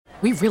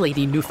We really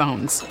need new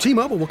phones.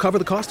 T-Mobile will cover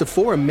the cost of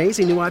 4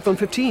 amazing new iPhone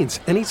 15s,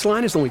 and each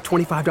line is only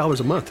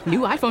 $25 a month. New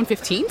iPhone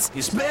 15s?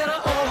 It's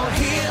better over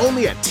here.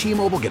 Only at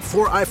T-Mobile, get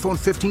 4 iPhone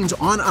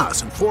 15s on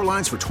us and 4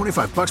 lines for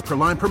 $25 per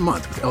line per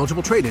month with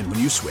eligible trade-in when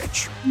you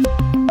switch.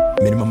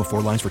 Minimum of 4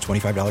 lines for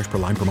 $25 per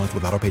line per month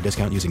with autopay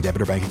discount using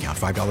debit or bank account.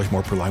 $5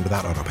 more per line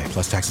without autopay,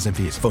 plus taxes and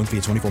fees. Phone fee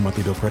at 24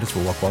 monthly bill credits for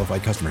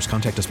well-qualified customers.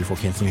 Contact us before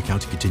canceling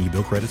account to continue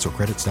bill credits or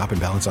credit stop and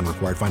balance on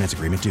required finance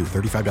agreement due.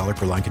 $35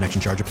 per line connection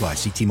charge applies.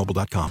 See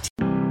T-Mobile.com.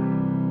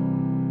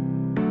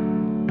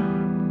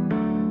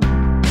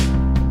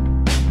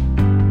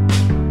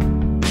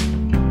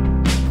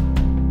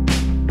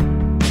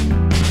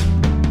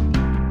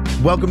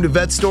 Welcome to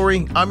Vet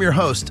Story. I'm your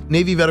host,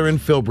 Navy veteran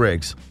Phil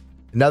Briggs.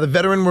 Now, the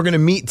veteran we're going to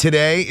meet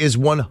today is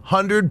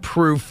 100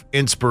 proof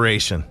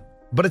inspiration.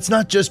 But it's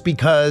not just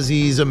because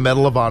he's a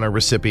Medal of Honor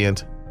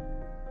recipient.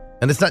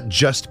 And it's not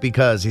just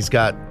because he's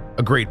got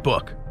a great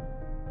book.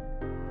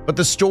 But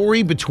the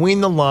story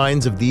between the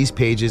lines of these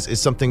pages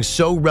is something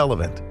so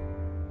relevant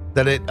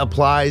that it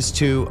applies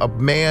to a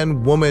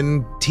man,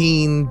 woman,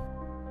 teen.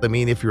 I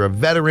mean, if you're a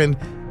veteran,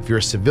 if you're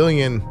a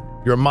civilian,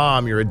 you're a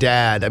mom, you're a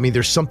dad. I mean,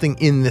 there's something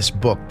in this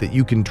book that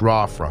you can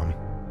draw from.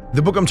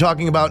 The book I'm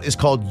talking about is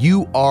called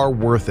You Are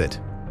Worth It,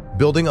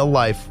 Building a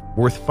Life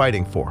Worth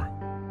Fighting For.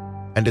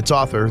 And its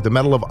author, the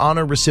Medal of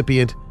Honor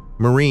recipient,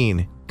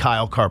 Marine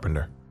Kyle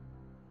Carpenter.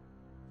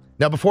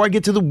 Now, before I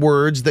get to the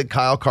words that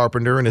Kyle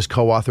Carpenter and his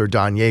co-author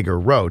Don Yeager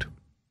wrote,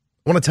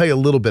 I want to tell you a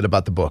little bit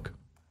about the book.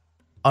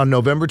 On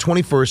November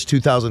 21st,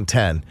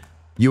 2010,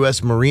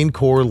 U.S. Marine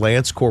Corps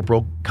Lance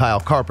Corporal Kyle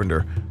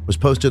Carpenter was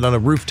posted on a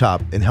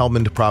rooftop in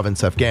Helmand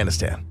Province,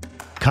 Afghanistan.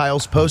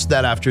 Kyle's post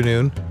that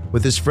afternoon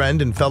with his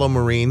friend and fellow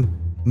Marine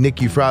Nick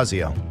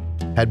Eufrazio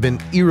had been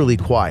eerily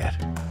quiet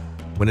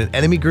when an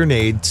enemy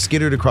grenade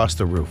skittered across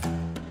the roof.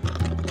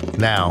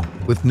 Now,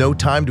 with no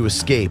time to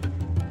escape,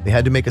 they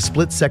had to make a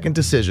split-second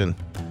decision.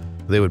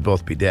 They would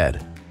both be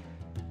dead.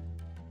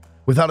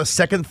 Without a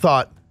second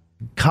thought,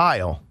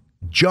 Kyle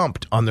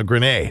jumped on the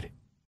grenade.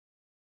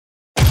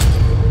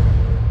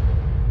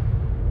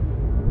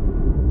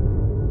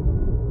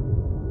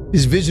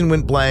 His vision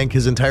went blank,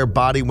 his entire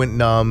body went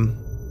numb.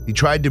 He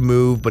tried to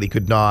move, but he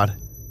could not.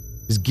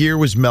 His gear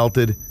was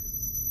melted.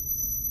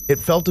 It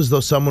felt as though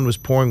someone was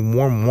pouring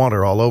warm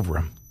water all over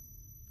him.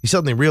 He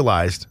suddenly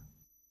realized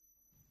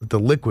that the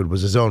liquid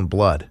was his own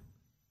blood.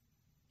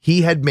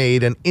 He had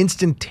made an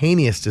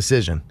instantaneous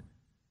decision,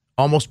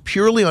 almost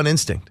purely on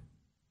instinct,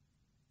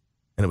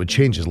 and it would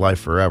change his life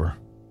forever.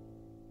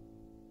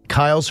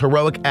 Kyle's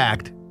heroic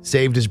act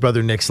saved his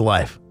brother Nick's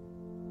life,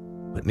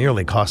 but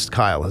nearly cost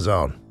Kyle his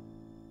own.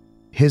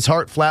 His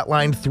heart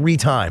flatlined 3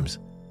 times.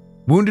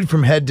 Wounded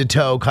from head to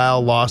toe,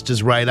 Kyle lost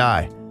his right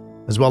eye,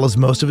 as well as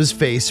most of his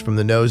face from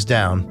the nose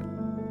down,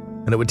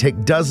 and it would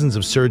take dozens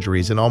of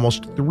surgeries and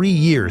almost 3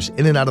 years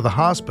in and out of the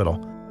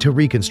hospital to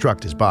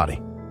reconstruct his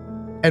body.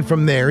 And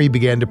from there, he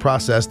began to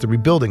process the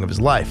rebuilding of his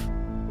life.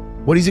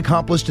 What he's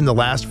accomplished in the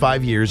last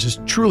 5 years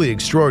is truly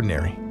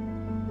extraordinary.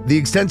 The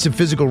extensive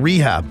physical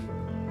rehab.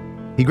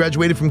 He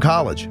graduated from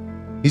college.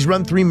 He's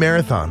run 3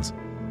 marathons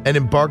and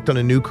embarked on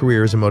a new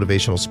career as a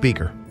motivational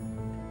speaker.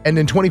 And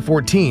in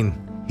 2014,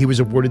 he was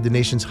awarded the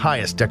nation's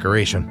highest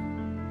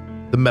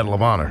decoration, the Medal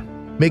of Honor,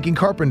 making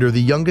Carpenter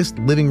the youngest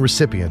living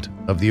recipient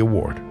of the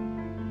award.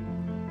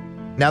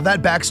 Now,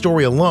 that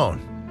backstory alone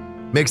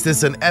makes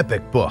this an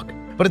epic book,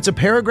 but it's a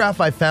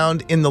paragraph I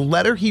found in the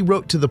letter he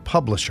wrote to the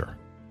publisher,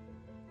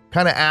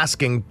 kind of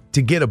asking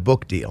to get a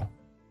book deal.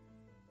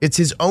 It's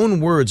his own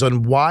words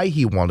on why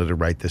he wanted to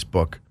write this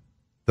book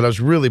that I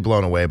was really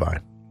blown away by.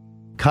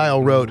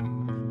 Kyle wrote,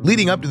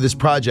 "Leading up to this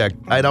project,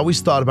 I had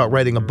always thought about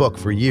writing a book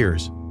for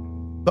years,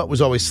 but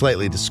was always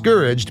slightly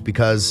discouraged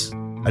because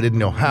I didn't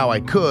know how I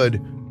could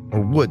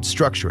or would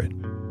structure it.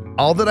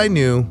 All that I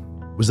knew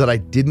was that I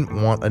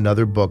didn't want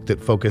another book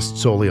that focused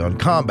solely on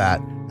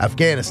combat,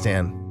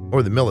 Afghanistan,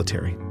 or the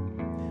military.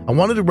 I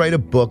wanted to write a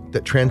book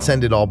that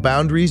transcended all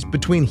boundaries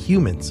between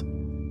humans,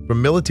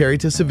 from military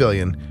to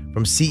civilian,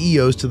 from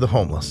CEOs to the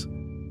homeless.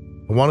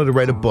 I wanted to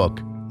write a book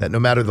that no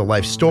matter the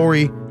life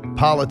story,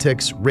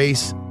 politics,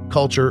 race,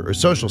 culture, or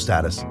social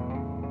status,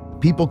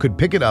 people could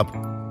pick it up,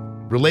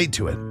 relate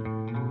to it,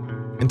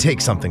 and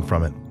take something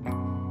from it.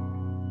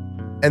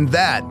 And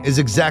that is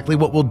exactly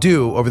what we'll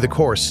do over the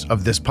course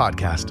of this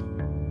podcast.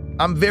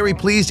 I'm very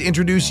pleased to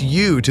introduce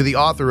you to the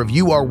author of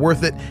You Are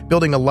Worth It,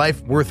 Building a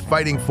Life Worth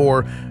Fighting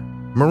For,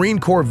 Marine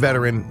Corps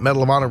veteran,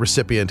 Medal of Honor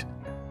recipient,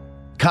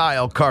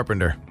 Kyle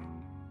Carpenter.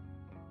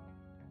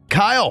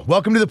 Kyle,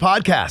 welcome to the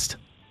podcast.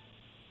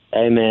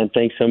 Hey, man,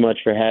 thanks so much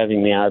for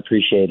having me. I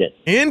appreciate it.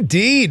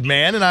 Indeed,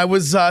 man. And I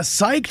was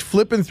psyched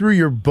flipping through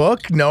your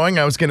book, knowing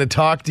I was going to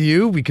talk to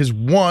you because,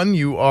 1,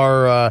 you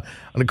are an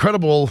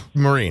incredible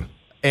Marine,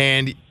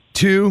 and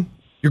 2,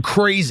 you're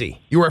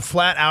crazy. You are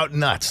flat out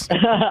nuts.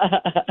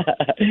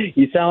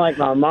 You sound like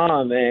my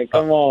mom, man.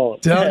 Come on.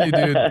 Tell you,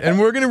 dude. And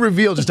we're going to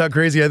reveal just how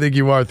crazy I think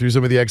you are through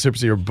some of the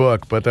excerpts of your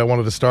book. But I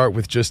wanted to start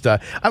with just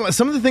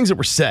some of the things that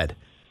were said.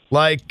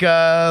 Like,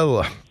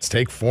 let's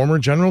take former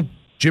General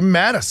Jim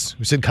Mattis,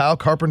 who said Kyle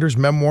Carpenter's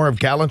memoir of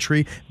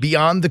gallantry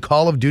Beyond the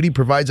Call of Duty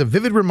provides a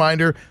vivid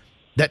reminder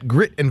that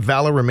grit and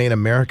valor remain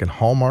American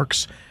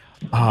hallmarks.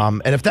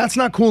 And if that's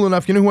not cool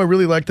enough, you know who I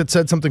really liked that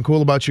said something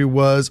cool about you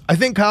was, I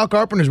think Kyle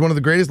Carpenter is one of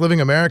the greatest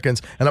living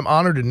Americans, and I'm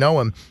honored to know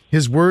him.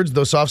 His words,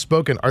 though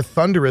soft-spoken, are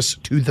thunderous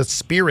to the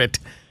spirit.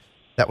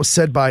 That was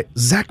said by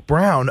Zac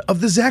Brown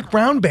of the Zac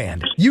Brown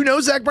Band. You know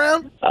Zac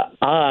Brown?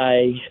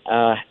 I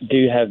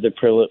do have the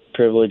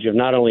privilege of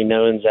not only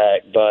knowing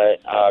Zach,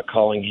 but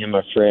calling him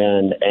a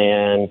friend.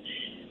 And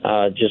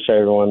just so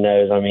everyone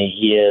knows, I mean,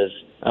 he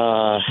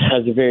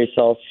has a very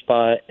soft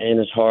spot in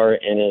his heart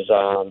and is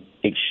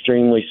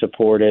extremely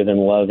supportive and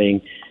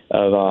loving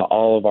of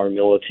all of our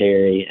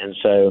military. And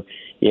so,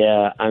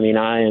 yeah, I mean,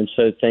 I am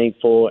so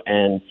thankful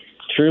and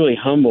truly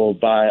humbled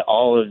by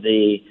all of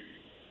the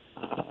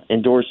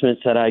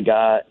endorsements that I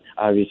got.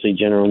 Obviously,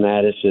 General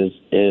Mattis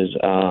is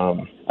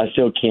I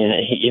still can't,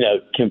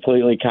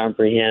 completely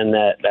comprehend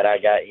that I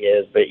got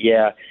his. But,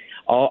 yeah,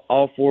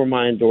 all four of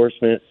my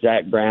endorsements,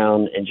 Zac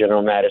Brown and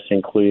General Mattis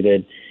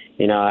included,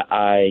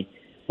 I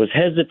was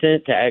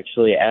hesitant to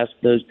actually ask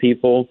those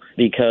people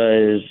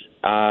because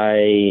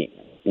I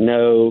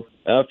know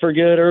for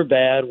good or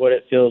bad what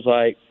it feels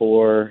like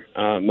for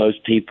most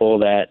people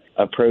that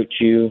approach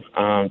you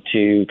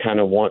to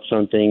kind of want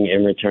something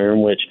in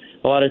return, which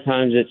a lot of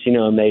times it's,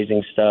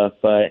 amazing stuff.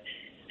 But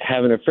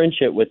having a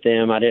friendship with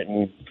them, I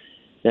didn't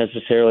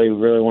necessarily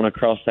really want to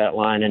cross that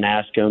line and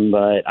ask them.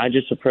 But I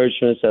just approached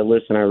them and said,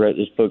 listen, I wrote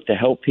this book to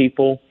help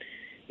people.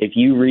 If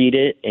you read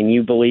it and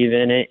you believe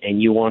in it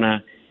and you want to,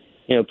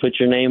 put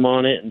your name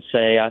on it and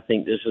say, I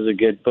think this is a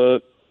good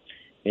book,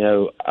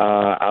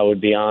 I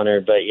would be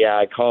honored. But, yeah,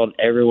 I called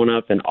everyone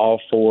up, and all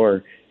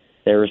four,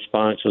 their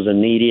response was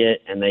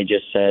immediate, and they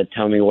just said,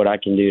 tell me what I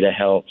can do to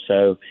help.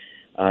 So,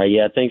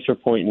 yeah, thanks for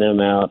pointing them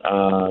out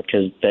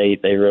because they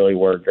really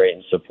were great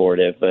and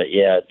supportive. But,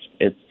 yeah,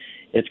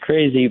 it's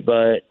crazy,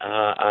 but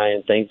I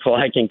am thankful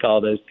I can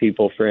call those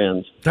people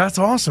friends. That's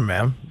awesome,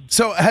 man.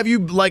 So have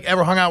you,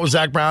 ever hung out with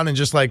Zac Brown and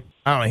just, I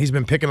don't know, he's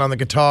been picking on the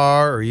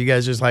guitar, or you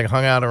guys just,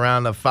 hung out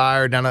around the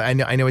fire down I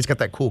know he's got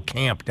that cool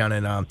camp down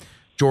in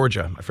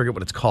Georgia. I forget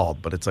what it's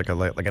called, but it's like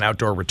an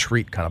outdoor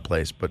retreat kind of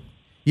place. But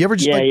you ever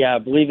just I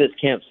believe it's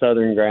Camp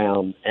Southern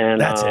Ground.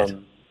 And that's it.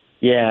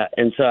 Yeah,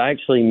 and so I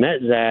actually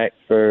met Zach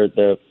for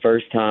the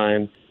first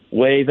time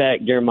way back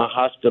during my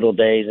hospital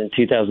days in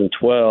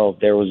 2012.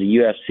 There was a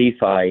UFC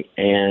fight,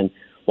 and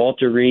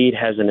Walter Reed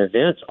has an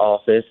events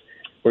office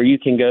where you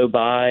can go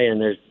by, and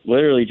there's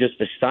literally just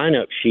a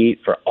sign-up sheet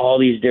for all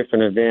these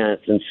different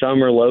events, and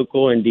some are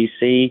local in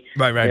D.C.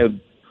 Right.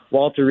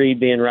 Walter Reed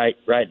being right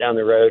down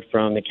the road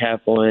from the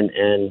Capitol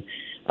and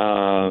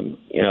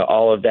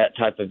all of that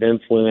type of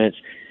influence.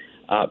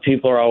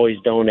 People are always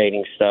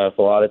donating stuff.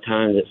 A lot of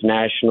times it's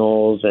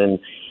nationals and,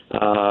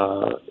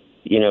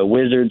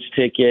 Wizards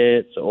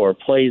tickets or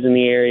plays in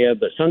the area,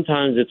 but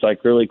sometimes it's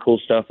really cool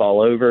stuff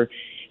all over.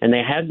 And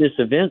they have this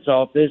events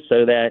office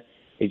so that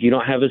if you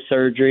don't have a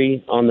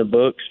surgery on the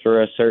books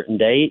for a certain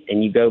date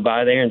and you go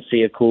by there and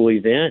see a cool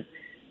event,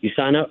 you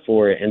sign up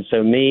for it. And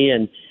so me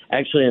and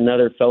actually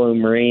another fellow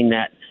Marine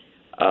that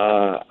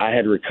I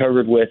had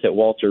recovered with at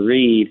Walter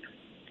Reed,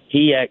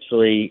 he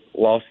actually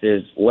lost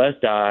his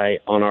left eye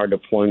on our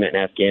deployment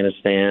in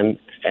Afghanistan,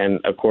 and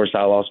of course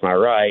I lost my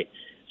right.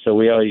 So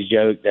we always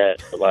joke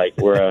that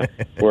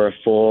we're a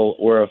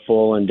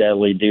full and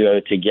deadly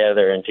duo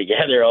together and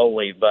together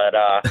only. But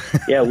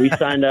yeah, we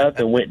signed up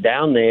and went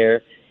down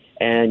there,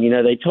 and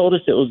they told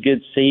us it was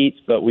good seats,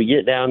 but we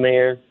get down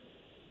there,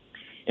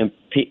 and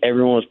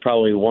everyone was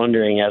probably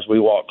wondering as we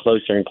walked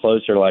closer and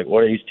closer,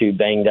 what are these two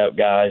banged up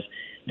guys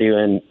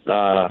doing?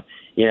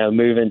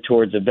 Moving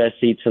towards the best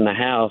seats in the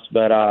house.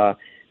 But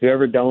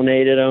whoever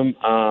donated them,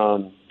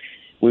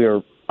 we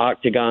were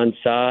octagon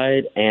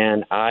side,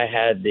 and I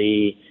had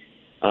the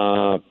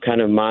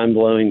kind of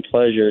mind-blowing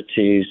pleasure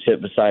to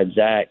sit beside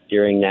Zach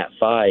during that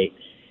fight.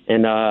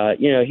 And,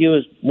 he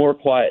was more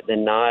quiet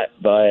than not,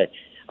 but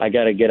I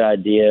got a good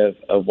idea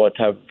of what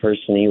type of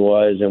person he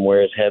was and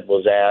where his head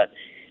was at.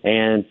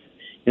 And,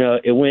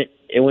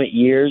 it went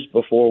years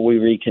before we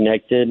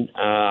reconnected.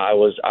 I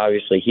was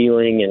obviously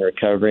healing and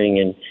recovering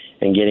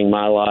and getting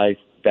my life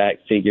back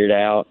figured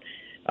out.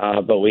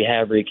 But we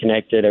have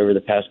reconnected over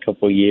the past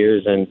couple of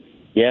years, and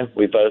yeah,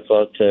 we both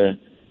love to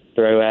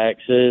throw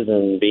axes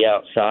and be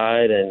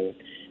outside, and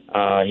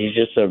he's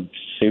just a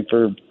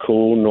super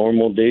cool,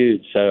 normal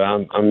dude. So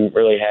I'm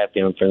really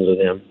happy I'm friends with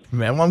him.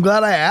 Man, well, I'm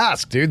glad I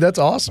asked, dude. That's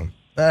awesome.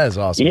 That is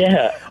awesome.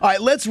 Yeah. All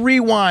right, let's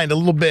rewind a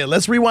little bit.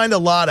 Let's rewind a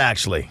lot,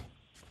 actually.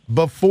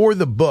 Before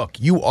the book,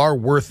 You Are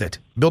Worth It,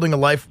 Building a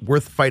Life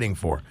Worth Fighting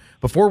For.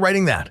 Before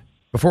writing that,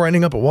 before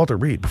ending up at Walter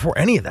Reed, before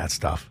any of that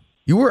stuff,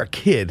 you were a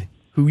kid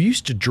who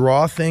used to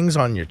draw things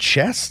on your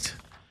chest.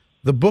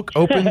 The book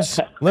opens,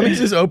 let me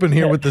just open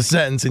here with the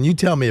sentence, and you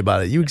tell me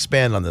about it. You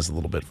expand on this a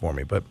little bit for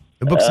me. But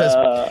the book says,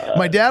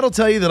 my dad will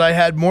tell you that I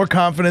had more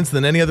confidence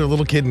than any other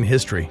little kid in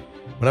history.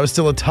 When I was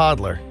still a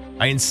toddler,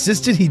 I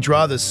insisted he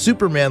draw the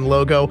Superman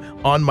logo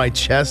on my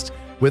chest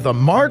with a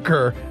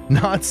marker,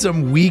 not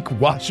some weak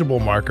washable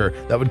marker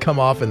that would come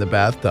off in the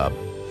bathtub.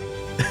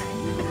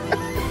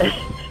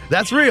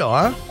 That's real,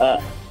 huh?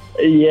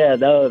 Yeah,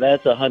 no,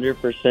 that's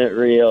 100%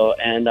 real.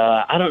 And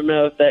I don't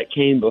know if that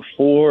came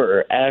before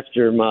or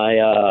after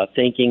my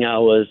thinking I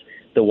was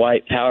the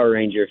white Power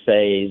Ranger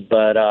phase.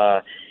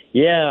 But,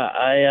 yeah,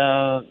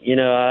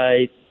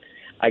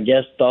 I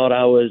guess thought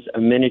I was a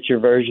miniature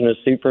version of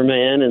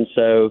Superman. And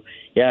so,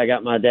 yeah, I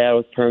got my dad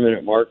with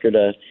permanent marker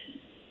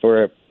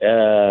for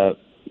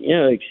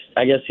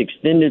I guess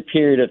extended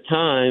period of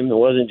time. It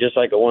wasn't just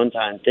like a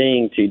one-time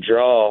thing to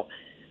draw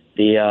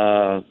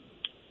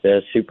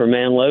the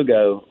Superman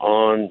logo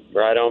on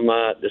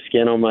the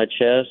skin on my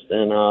chest,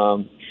 and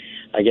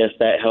I guess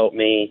that helped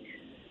me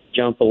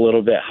jump a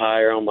little bit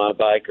higher on my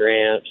bike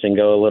ramps and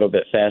go a little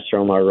bit faster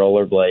on my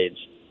rollerblades.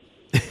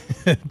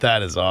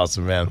 That is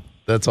awesome, man.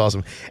 That's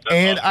awesome.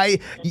 And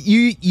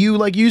you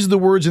like use the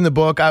words in the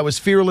book. I was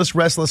fearless,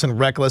 restless, and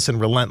reckless, and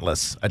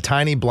relentless. A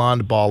tiny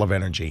blonde ball of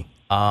energy.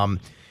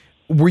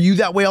 Were you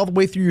that way all the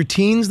way through your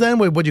teens? Then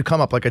would you come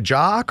up like a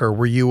jock, or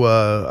were you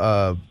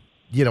an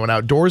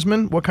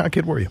outdoorsman? What kind of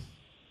kid were you?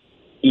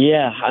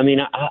 Yeah, I mean,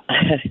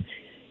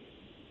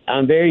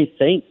 I'm very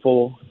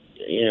thankful.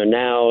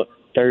 Now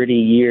 30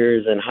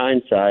 years in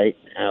hindsight,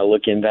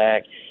 looking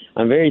back,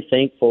 I'm very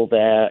thankful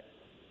that.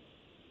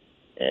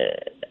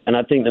 And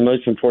I think the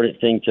most important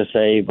thing to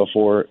say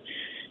before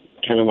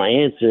kind of my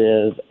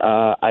answer is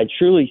I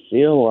truly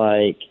feel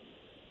like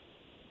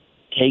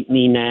take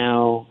me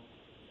now,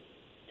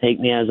 take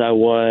me as I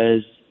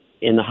was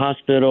in the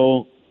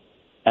hospital,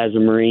 as a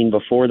Marine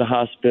before the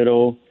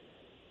hospital,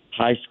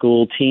 high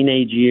school,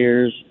 teenage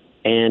years,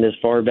 and as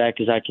far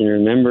back as I can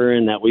remember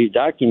and that we've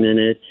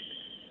documented,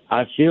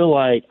 I feel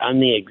like I'm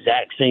the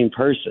exact same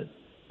person.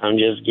 I'm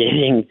just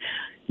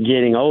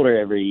getting older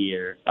every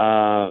year.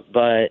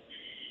 But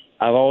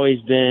I've always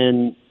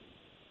been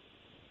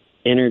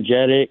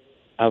energetic.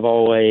 I've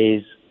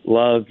always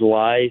loved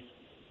life.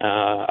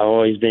 I've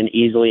always been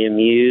easily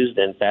amused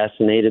and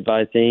fascinated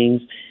by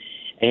things.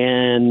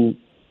 And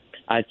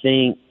I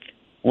think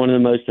one of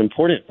the most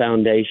important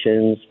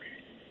foundations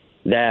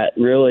that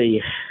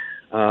really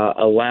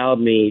allowed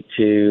me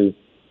to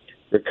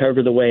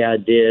recover the way I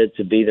did,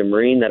 to be the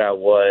Marine that I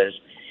was,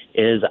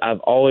 is I've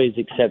always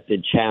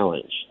accepted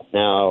challenge.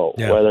 Now,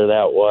 whether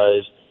that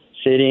was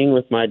sitting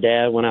with my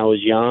dad when I was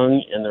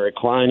young in the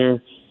recliner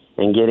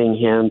and getting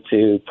him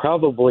to,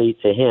 probably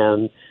to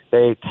him,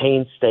 very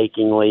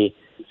painstakingly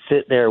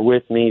sit there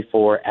with me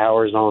for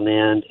hours on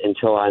end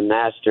until I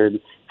mastered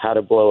how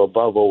to blow a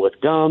bubble with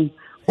gum,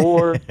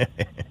 or,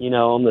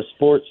 on the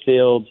sports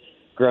field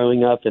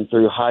growing up and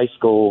through high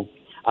school,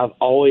 I've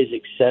always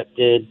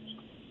accepted,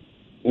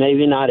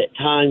 maybe not at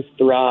times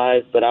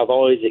thrive, but I've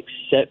always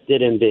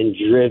accepted and been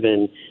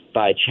driven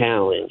by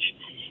challenge.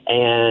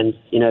 And,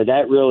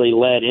 that really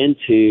led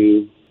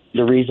into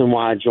the reason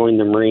why I joined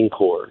the Marine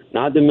Corps,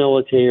 not the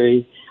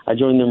military. I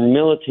joined the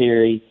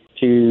military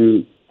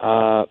to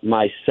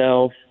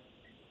myself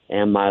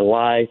and my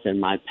life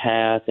and my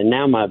path and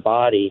now my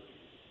body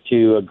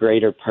to a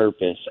greater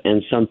purpose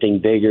and something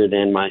bigger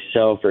than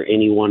myself or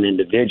any one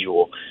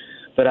individual.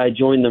 But I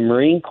joined the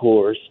Marine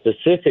Corps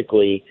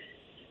specifically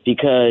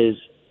because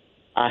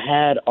I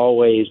had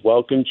always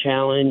welcomed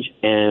challenge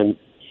and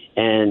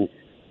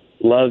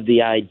loved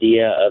the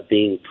idea of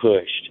being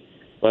pushed,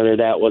 whether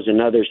that was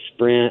another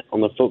sprint on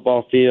the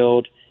football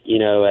field,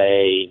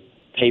 a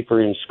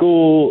paper in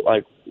school,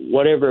 like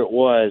whatever it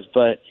was.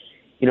 But,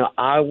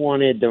 I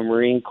wanted the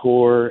Marine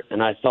Corps,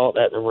 and I thought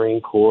that the Marine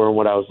Corps and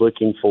what I was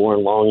looking for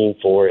and longing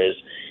for is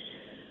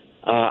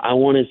I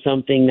wanted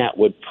something that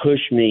would push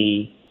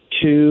me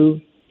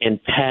to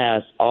and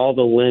past all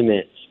the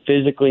limits,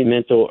 physically,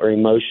 mental, or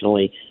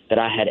emotionally, that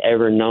I had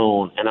ever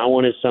known. And I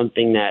wanted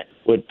something that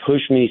would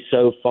push me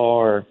so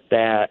far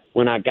that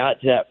when I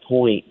got to that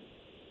point,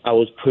 I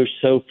was pushed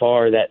so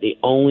far that the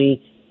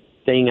only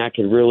thing I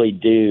could really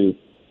do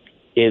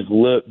is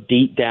look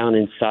deep down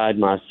inside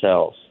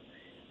myself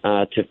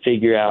to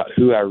figure out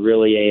who I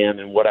really am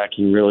and what I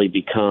can really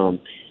become.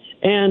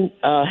 And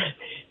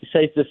it's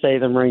safe to say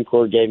the Marine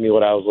Corps gave me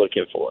what I was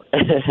looking for.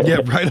 Yeah,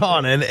 right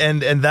on.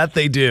 And that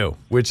they do,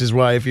 which is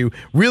why if you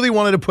really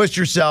wanted to push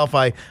yourself,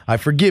 I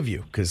forgive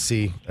you. Because,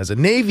 see, as a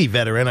Navy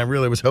veteran, I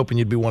really was hoping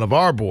you'd be one of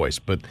our boys.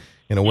 But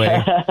in a way,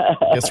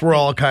 I guess we're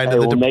all kind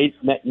of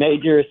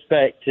major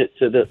respect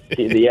to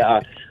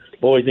the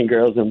boys and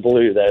girls in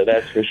blue, though,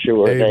 that's for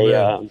sure.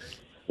 Amen.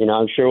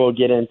 I'm sure we'll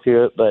get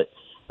into it, but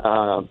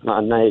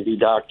my Navy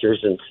doctors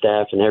and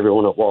staff and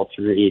everyone at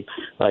Walter Reed,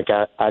 like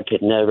I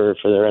could never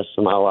for the rest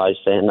of my life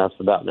say enough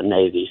about the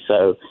Navy.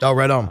 So,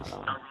 right on.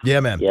 Yeah,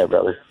 man. Yeah,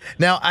 brother.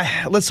 Now,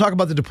 let's talk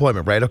about the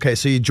deployment, right? Okay,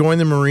 so you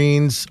joined the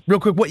Marines. Real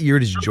quick, what year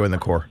did you join the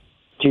Corps?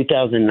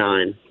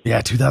 2009.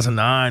 Yeah,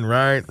 2009,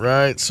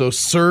 right. So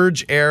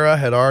surge era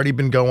had already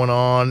been going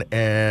on,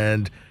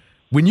 and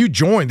when you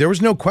joined, there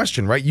was no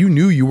question, right? You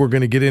knew you were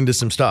going to get into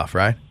some stuff,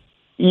 right?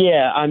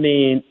 Yeah, I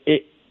mean,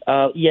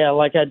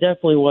 I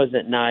definitely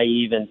wasn't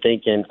naive and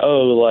thinking,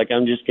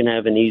 I'm just going to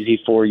have an easy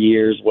 4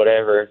 years,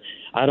 whatever.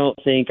 I don't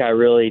think I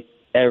really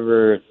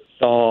ever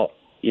thought,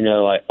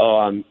 like,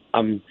 oh,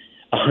 I'm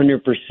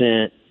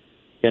 100%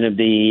 going to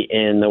be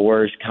in the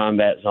worst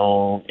combat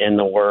zone in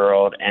the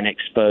world and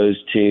exposed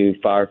to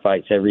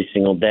firefights every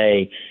single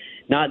day.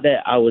 Not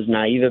that I was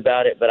naive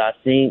about it, but I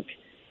think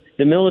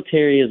the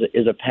military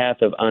is a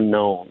path of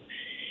unknown.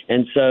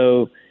 And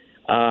so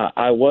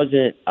I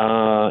wasn't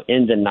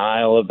in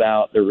denial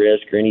about the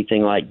risk or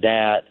anything like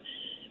that.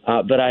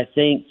 But I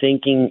think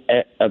thinking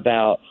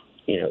about,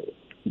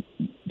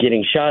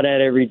 getting shot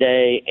at every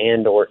day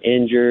and or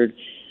injured,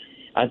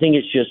 I think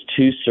it's just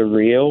too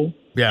surreal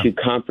to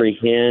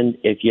comprehend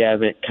if you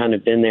haven't kind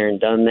of been there and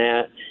done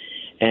that.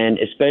 And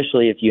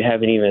especially if you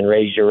haven't even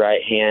raised your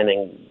right hand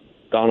and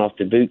gone off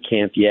to boot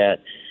camp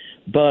yet.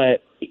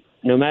 But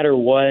no matter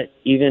what,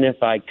 even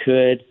if I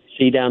could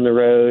see down the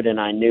road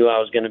and I knew I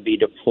was going to be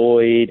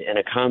deployed in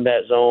a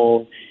combat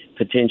zone,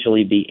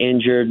 potentially be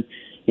injured,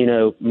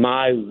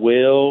 my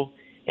will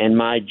and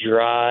my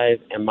drive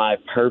and my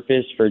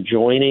purpose for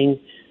joining,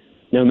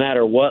 no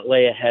matter what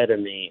lay ahead of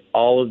me,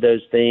 all of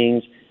those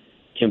things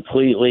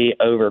completely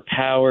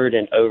overpowered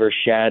and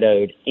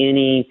overshadowed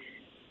any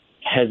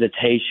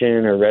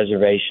hesitation or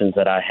reservations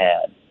that I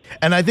had.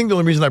 And I think the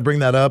only reason I bring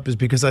that up is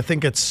because I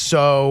think it's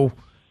so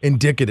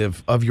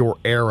indicative of your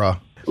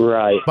era.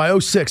 Right. By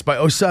 06,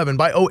 by 07,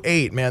 by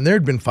 08, man,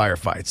 there'd been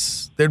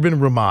firefights. There'd been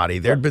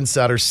Ramadi. There'd been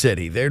Sadr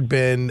City. There'd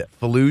been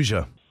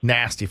Fallujah.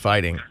 Nasty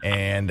fighting.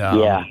 And,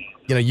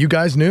 you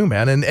guys knew,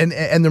 man.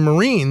 And the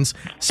Marines,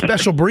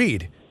 special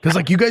breed.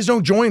 Because, you guys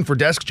don't join for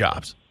desk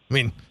jobs. I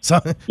mean,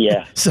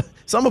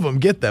 some of them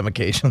get them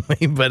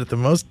occasionally, but at the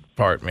most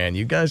part, man,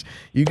 you guys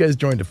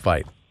joined to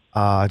fight.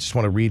 I just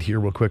want to read here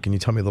real quick. Can you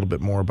tell me a little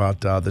bit more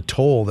about the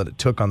toll that it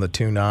took on the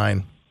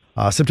 2-9?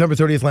 September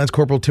 30th, Lance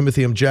Corporal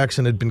Timothy M.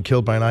 Jackson had been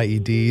killed by an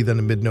IED. Then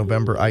in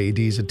mid-November,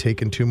 IEDs had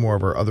taken 2 more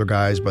of our other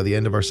guys. By the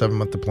end of our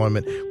 7-month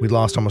deployment, we'd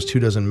lost almost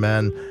 24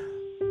 men.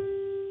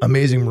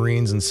 Amazing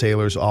Marines and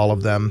sailors, all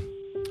of them.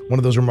 One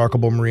of those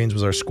remarkable Marines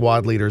was our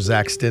squad leader,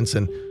 Zach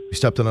Stinson, who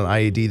stepped on an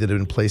IED that had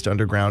been placed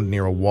underground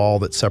near a wall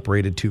that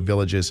separated 2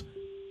 villages.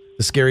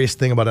 The scariest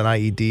thing about an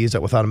IED is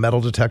that without a metal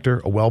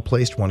detector, a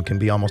well-placed one can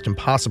be almost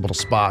impossible to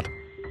spot,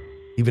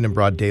 even in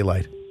broad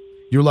daylight.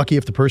 You're lucky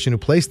if the person who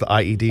placed the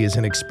IED is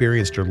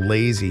inexperienced or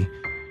lazy,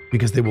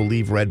 because they will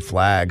leave red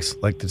flags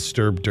like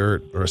disturbed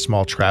dirt or a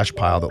small trash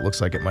pile that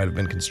looks like it might have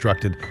been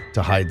constructed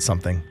to hide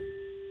something.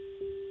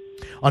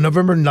 On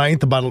November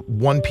 9th, about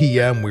 1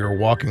 p.m., we were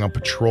walking on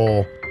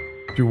patrol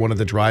through one of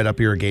the dried-up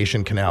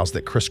irrigation canals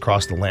that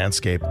crisscrossed the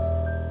landscape.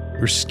 We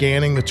were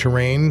scanning the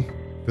terrain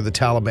for the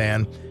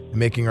Taliban and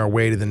making our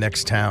way to the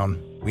next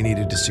town we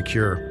needed to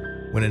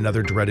secure when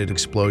another dreaded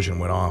explosion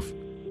went off.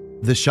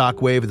 The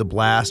shockwave of the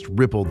blast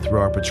rippled through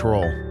our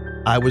patrol.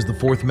 I was the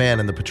 4th man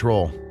in the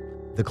patrol.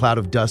 The cloud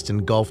of dust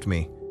engulfed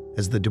me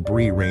as the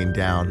debris rained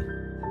down.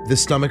 The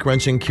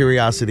stomach-wrenching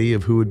curiosity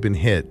of who had been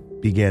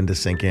hit began to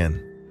sink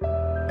in.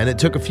 And it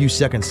took a few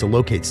seconds to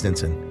locate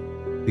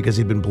Stinson, because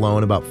he'd been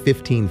blown about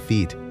 15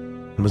 feet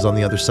and was on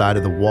the other side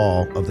of the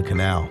wall of the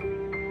canal.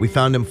 We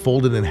found him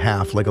folded in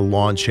half like a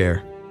lawn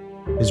chair.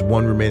 His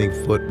one remaining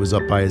foot was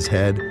up by his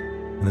head,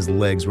 and his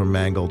legs were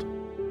mangled.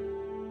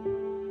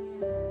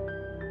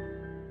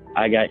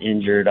 I got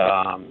injured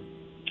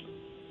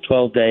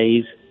 12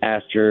 days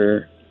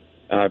after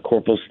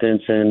Corporal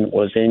Stinson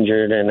was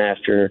injured and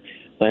after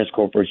Lance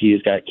Corporal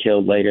Hughes got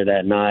killed later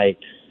that night.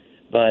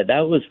 But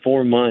that was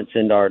 4 months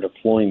into our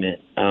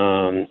deployment.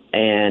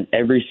 And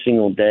every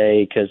single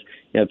day, because,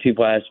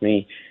 people ask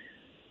me,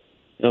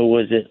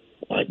 was it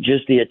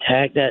just the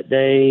attack that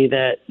day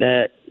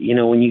that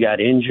when you got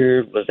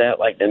injured, was that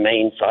like the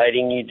main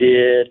fighting you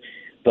did?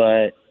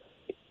 But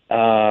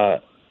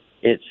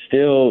it's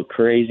still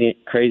crazy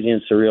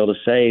and surreal to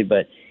say,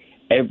 but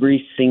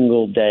every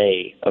single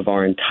day of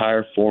our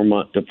entire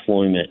 4-month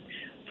deployment,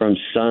 from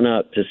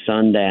sunup to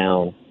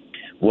sundown,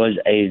 was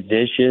a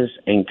vicious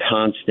and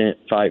constant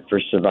fight for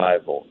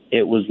survival.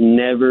 It was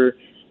never,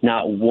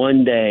 not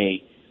one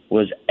day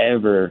was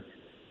ever,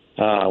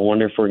 I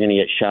wonder if we're going to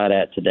get shot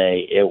at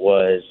today. It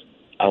was,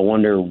 I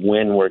wonder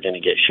when we're going to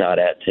get shot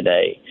at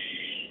today.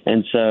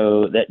 And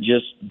so that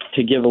just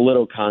to give a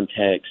little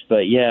context,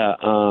 but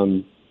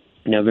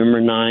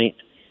November 9th,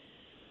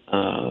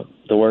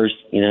 the worst,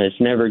 it's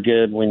never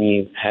good when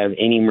you have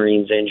any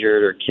Marines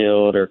injured or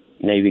killed or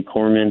Navy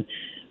corpsmen.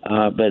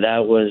 But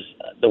that was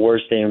the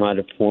worst day of my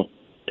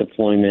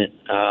deployment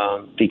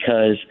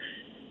because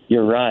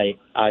you're right.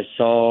 I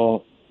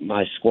saw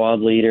my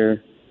squad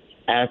leader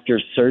after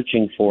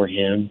searching for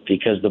him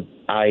because the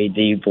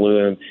IED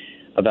blew him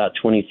about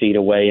 20 feet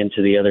away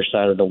into the other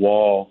side of the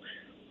wall.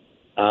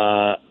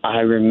 I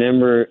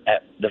remember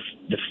at the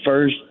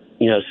first,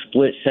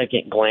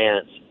 split-second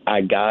glance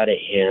I got at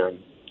him,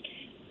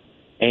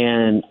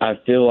 and I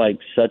feel like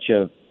such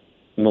a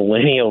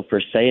millennial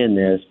for saying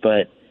this,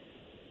 but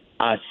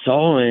I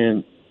saw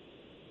him,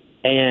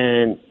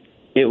 and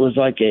it was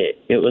like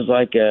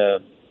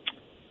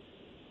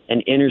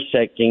an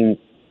intersecting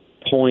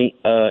point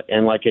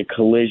and like a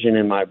collision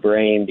in my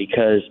brain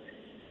because,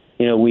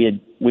 we had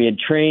we had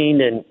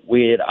trained and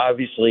we had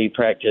obviously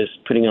practiced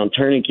putting on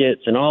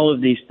tourniquets and all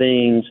of these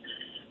things,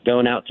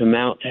 going out to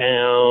Mount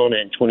Town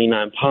and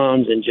 29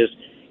 Palms and just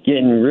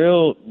getting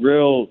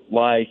real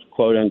life,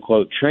 quote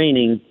unquote,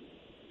 training.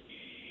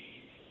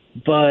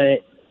 But,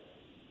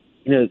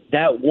 you know,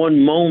 that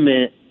one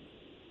moment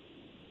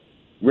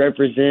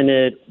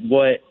represented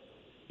what,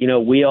 you know,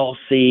 we all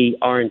see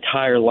our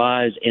entire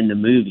lives in the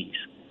movies.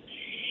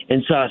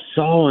 And so I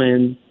saw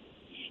him,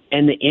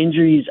 and the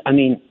injuries, I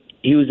mean,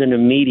 he was an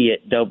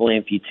immediate double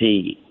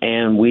amputee,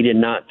 and we did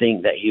not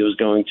think that he was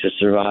going to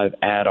survive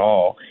at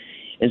all.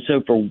 And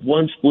so for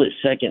one split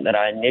second that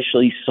I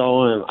initially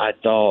saw him, I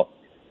thought,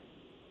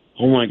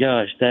 oh my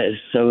gosh, that is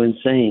so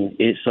insane.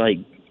 It's like,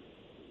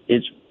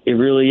 it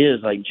really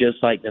is like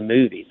just like the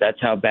movies. That's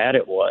how bad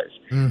it was.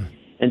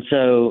 And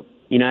so,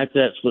 you know,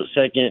 after that split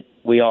second,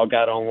 we all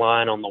got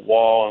online on the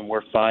wall and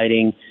we're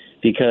fighting,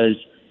 because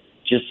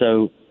just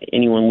so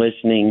anyone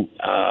listening,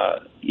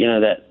 you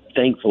know, that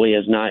thankfully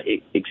has not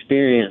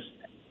experienced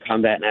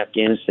combat in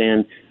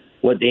Afghanistan,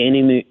 what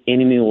the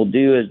enemy will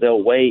do is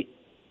they'll wait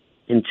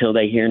until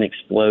they hear an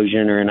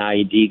explosion or an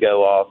IED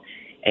go off,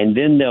 and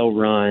then they'll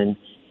run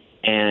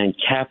and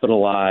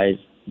capitalize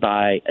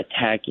by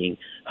attacking,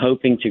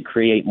 hoping to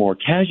create more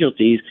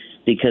casualties,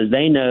 because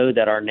they know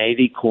that our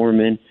Navy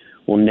corpsman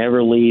will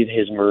never leave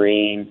his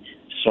Marine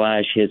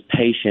 / his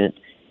patient,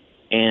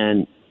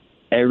 and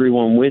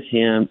everyone with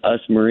him,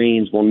 us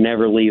Marines, will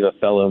never leave a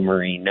fellow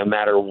Marine, no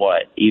matter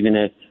what, even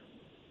if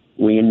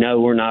we know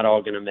we're not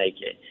all going to make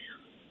it.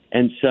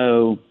 And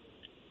so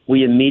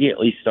we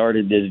immediately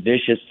started this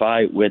vicious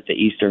fight with the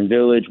Eastern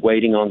Village,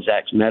 waiting on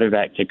Zach's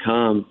medevac to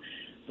come.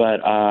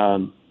 But,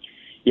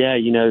 yeah,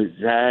 you know,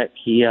 Zach,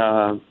 he,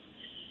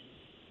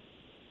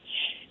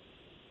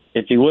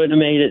 if he wouldn't have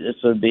made it, this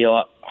would be a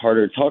lot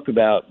harder to talk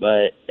about,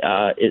 but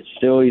it's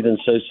still even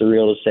so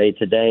surreal to say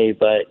today.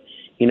 But,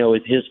 you know,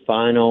 with his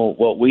final,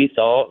 what we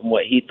thought and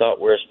what he thought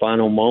were his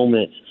final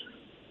moments,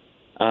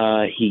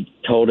 he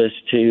told us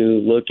to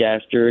look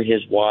after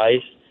his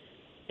wife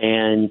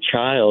and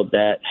child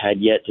that had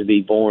yet to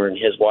be born.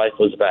 His wife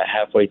was about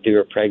halfway through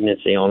her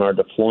pregnancy on our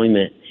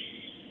deployment.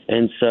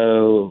 And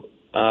so,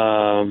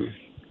 oh,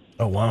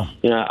 wow.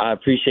 You know, I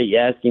appreciate you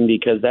asking,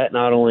 because that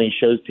not only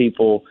shows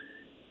people,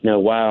 you know,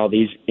 wow,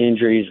 these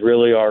injuries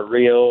really are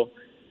real.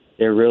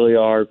 There really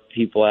are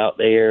people out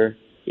there,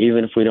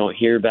 even if we don't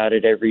hear about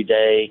it every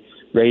day,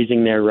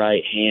 raising their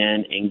right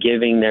hand and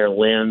giving their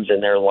limbs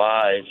and their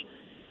lives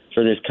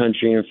for this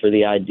country and for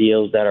the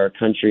ideals that our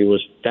country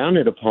was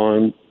founded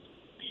upon.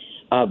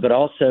 But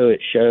also it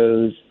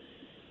shows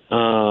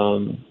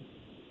the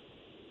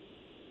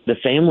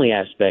family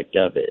aspect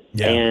of it.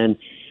 Yeah. And,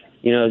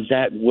 you know,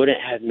 Zach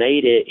wouldn't have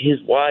made it. His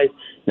wife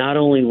not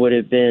only would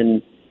have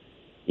been,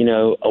 you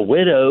know, a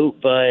widow,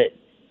 but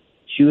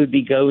she would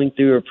be going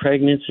through her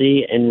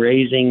pregnancy and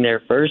raising their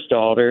first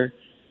daughter,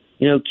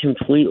 you know,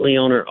 completely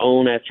on her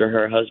own after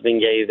her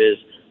husband gave his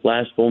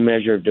last full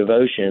measure of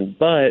devotion.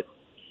 But,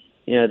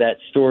 you know, that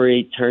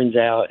story turns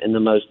out in the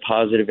most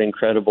positive,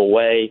 incredible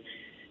way.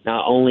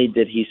 Not only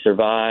did he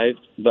survive,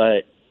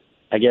 but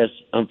I guess,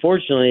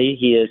 unfortunately,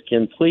 he is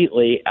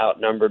completely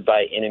outnumbered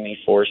by enemy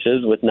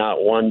forces with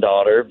not one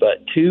daughter,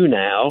 but two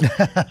now.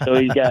 So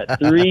he's got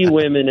 3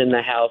 women in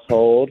the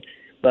household.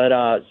 But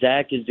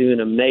Zach is doing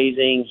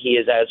amazing. He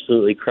is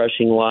absolutely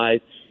crushing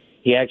life.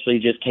 He actually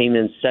just came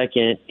in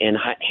second in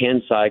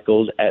hand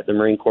cycles at the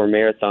Marine Corps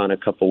Marathon a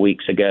couple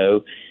weeks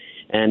ago.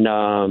 And,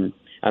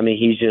 I mean,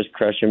 he's just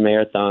crushing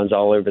marathons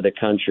all over the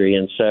country.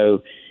 And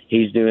so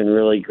he's doing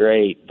really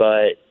great.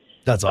 But,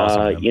 that's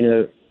awesome. You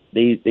know,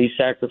 these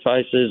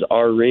sacrifices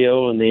are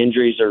real and the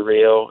injuries are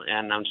real.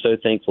 And I'm so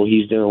thankful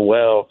he's doing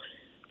well.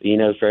 You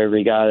know, for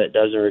every guy that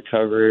doesn't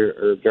recover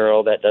or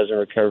girl that doesn't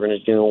recover and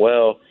is doing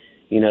well,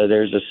 you know,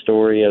 there's a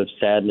story of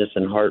sadness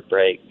and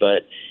heartbreak.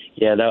 But,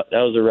 yeah, that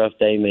was a rough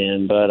day,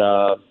 man. But,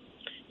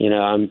 you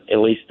know, I'm at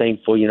least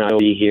thankful, you know, I'll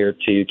be here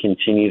to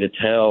continue to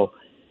tell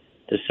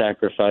the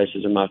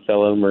sacrifices of my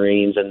fellow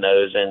Marines and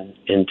those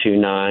in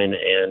 2-9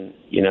 and,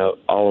 you know,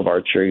 all of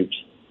our troops.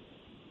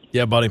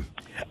 Yeah, buddy.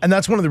 And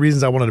that's one of the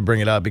reasons I wanted to bring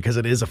it up, because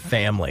it is a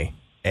family.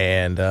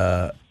 And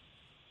I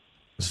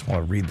just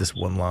want to read this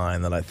one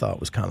line that I thought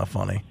was kind of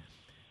funny.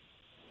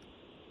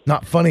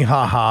 Not funny,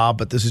 haha,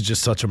 but this is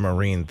just such a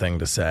Marine thing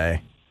to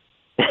say.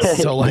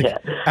 So, like, yeah.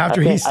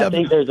 After he stepped... I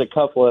think there's a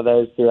couple of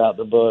those throughout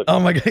the book. Oh,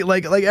 my God.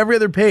 Like every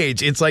other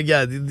page, it's like,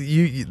 yeah,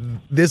 you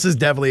this is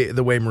definitely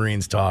the way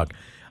Marines talk.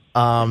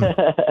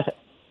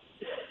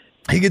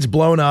 He gets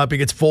blown up. He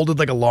gets folded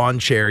like a lawn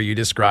chair, you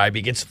describe.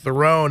 He gets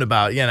thrown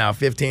about,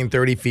 15,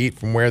 30 feet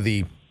from where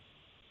the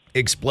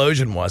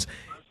explosion was.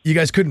 You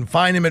guys couldn't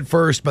find him at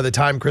first. By the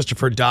time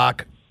Christopher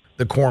Dock,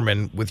 the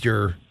corpsman with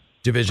your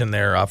division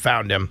there,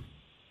 found him,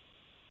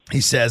 he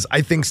says,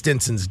 I think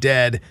Stinson's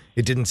dead.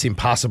 It didn't seem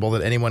possible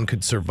that anyone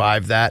could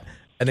survive that.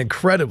 And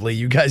incredibly,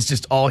 you guys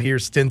just all hear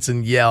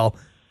Stinson yell,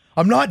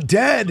 I'm not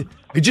dead.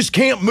 I just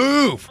can't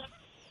move.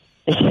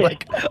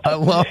 Like, I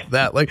love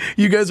that. Like,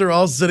 you guys are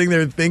all sitting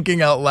there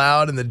thinking out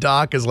loud, and the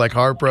doc is like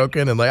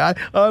heartbroken and like,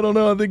 I don't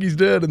know, I think he's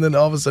dead. And then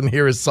all of a sudden,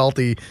 hear his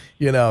salty,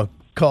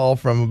 call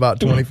from about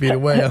 20 feet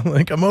away. I'm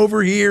like, I'm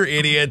over here,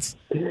 idiots.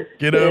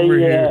 Get over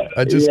here.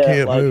 I just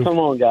can't move. Come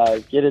on,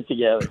 guys. Get it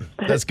together.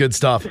 That's good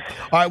stuff.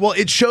 All right, well,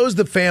 it shows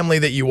the family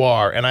that you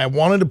are, and I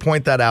wanted to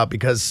point that out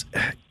because,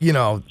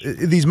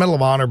 these Medal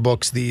of Honor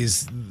books,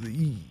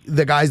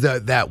 the guys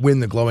that win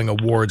the glowing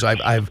awards,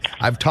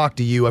 I've talked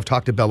to you, I've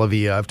talked to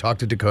Bellavia, I've talked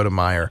to Dakota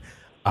Meyer,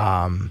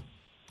 and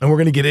we're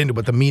going to get into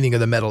what the meaning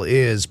of the medal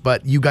is,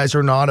 but you guys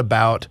are not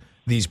about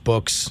these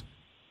books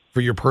for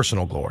your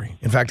personal glory.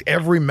 In fact,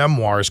 every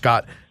memoir's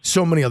got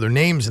so many other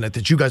names in it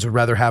that you guys would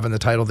rather have in the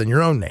title than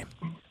your own name.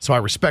 So I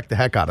respect the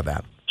heck out of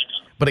that.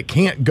 But it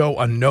can't go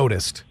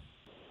unnoticed,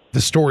 the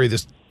story of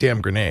this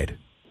damn grenade.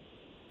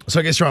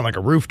 So I guess you're on like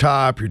a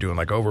rooftop, you're doing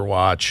like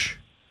Overwatch,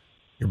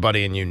 your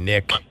buddy and you,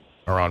 Nick,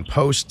 are on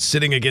post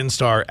sitting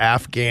against our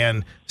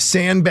Afghan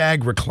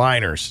sandbag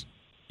recliners,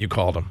 you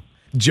called them,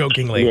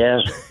 jokingly. Yeah.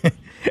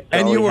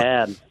 And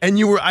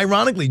you were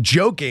ironically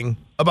joking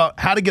about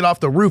how to get off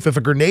the roof if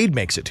a grenade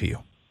makes it to you.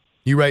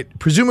 You write,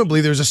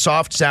 presumably there's a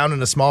soft sound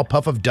and a small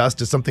puff of dust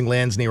as something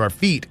lands near our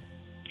feet,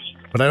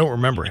 but I don't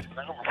remember it.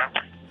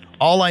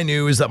 All I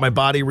knew is that my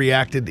body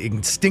reacted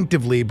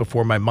instinctively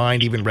before my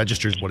mind even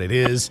registers what it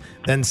is.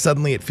 Then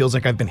suddenly it feels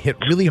like I've been hit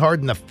really hard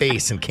in the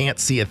face and can't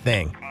see a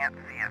thing.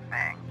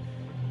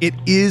 It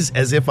is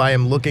as if I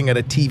am looking at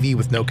a TV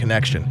with no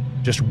connection,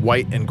 just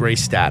white and gray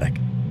static.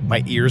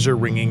 My ears are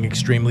ringing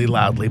extremely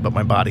loudly, but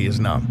my body is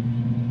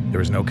numb.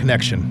 There is no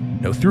connection,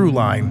 no through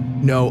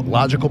line, no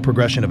logical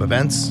progression of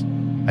events.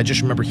 I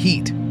just remember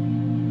heat,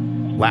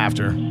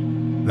 laughter,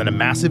 then a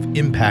massive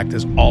impact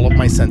as all of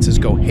my senses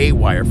go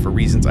haywire for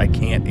reasons I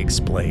can't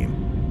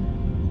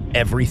explain.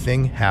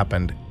 Everything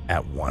happened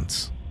at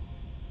once.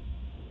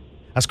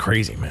 That's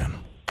crazy, man.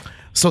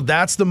 So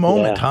that's the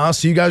moment, huh?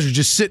 So you guys are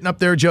just sitting up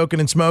there joking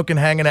and smoking,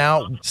 hanging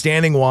out,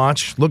 standing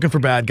watch, looking for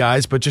bad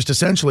guys, but just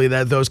essentially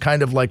those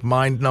kind of like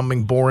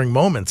mind-numbing, boring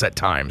moments at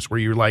times where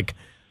you're like,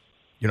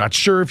 you're not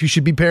sure if you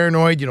should be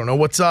paranoid, you don't know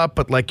what's up,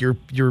 but like you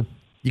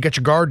got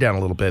your guard down a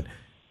little bit.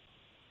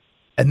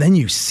 And then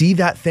you see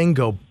that thing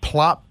go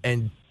plop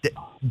and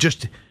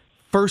just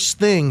first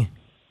thing,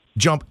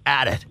 jump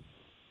at it.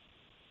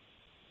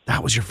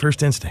 That was your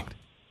first instinct.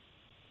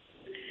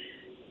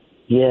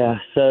 Yeah,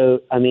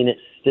 so, I mean,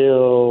 it's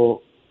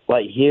still,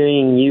 like,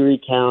 hearing you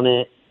recount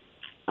it,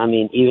 I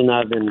mean, even though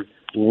I've been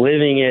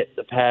living it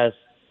the past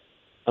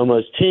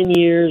almost 10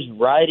 years,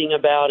 writing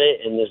about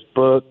it in this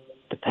book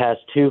the past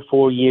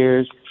 2-4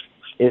 years,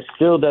 it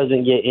still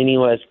doesn't get any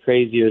less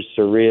crazy or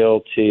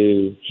surreal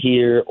to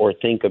hear or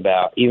think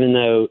about, even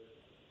though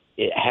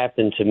it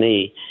happened to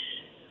me.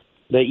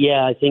 But,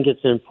 yeah, I think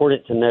it's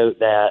important to note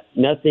that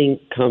nothing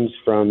comes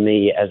from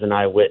me as an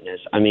eyewitness.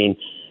 I mean,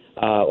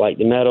 like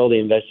the medal, the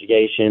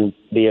investigation,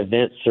 the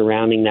events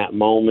surrounding that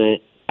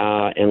moment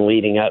and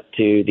leading up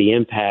to the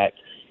impact,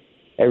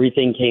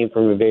 everything came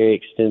from a very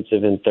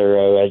extensive and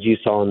thorough, as you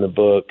saw in the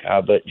book,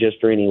 but just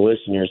for any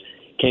listeners,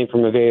 came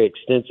from a very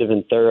extensive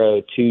and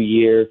thorough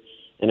 2-year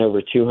and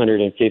over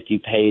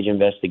 250-page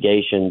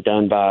investigation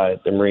done by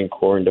the Marine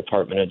Corps and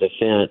Department of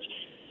Defense.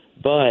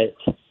 But,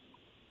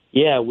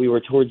 yeah, we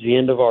were towards the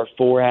end of our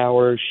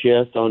 4-hour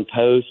shift on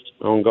post,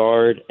 on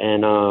guard,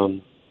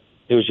 and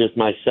it was just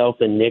myself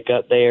and Nick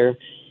up there.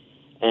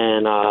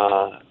 And,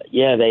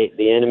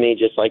 the enemy,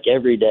 just like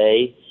every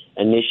day,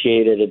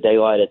 initiated a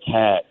daylight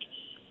attack.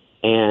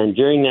 And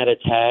during that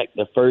attack,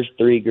 the first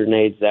 3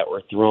 grenades that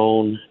were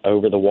thrown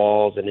over the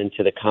walls and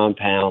into the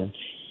compound,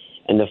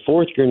 and the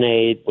 4th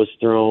grenade was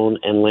thrown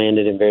and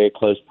landed in very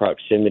close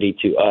proximity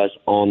to us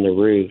on the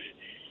roof.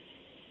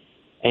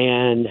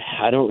 And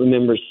I don't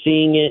remember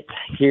seeing it,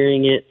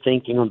 hearing it,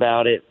 thinking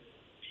about it.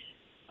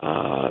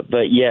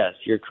 But yes,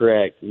 you're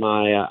correct.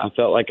 I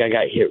felt like I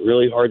got hit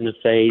really hard in the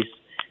face.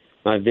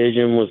 My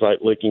vision was like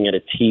looking at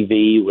a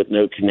TV with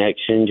no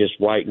connection, just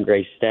white and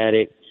gray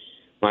static.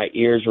 My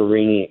ears were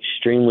ringing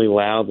extremely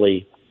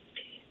loudly.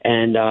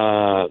 And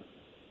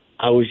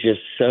I was just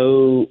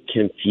so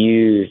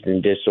confused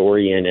and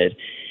disoriented.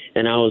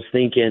 And I was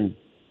thinking,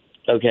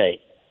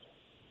 okay,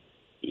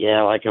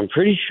 yeah, like I'm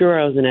pretty sure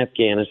I was in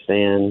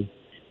Afghanistan.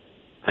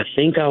 I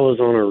think I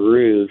was on a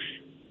roof.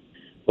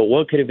 But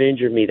what could have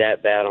injured me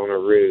that bad on a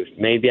roof?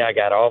 Maybe I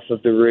got off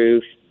of the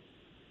roof,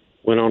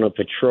 went on a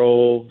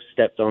patrol,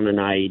 stepped on an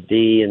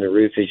IED, and the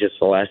roof is just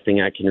the last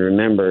thing I can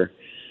remember.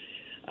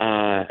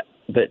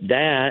 But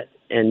that,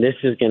 and this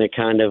is going to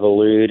kind of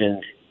allude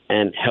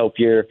and help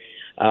your,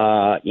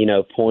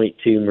 point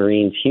to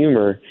Marine's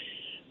humor,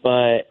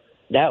 but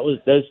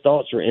those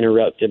thoughts were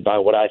interrupted by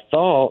what I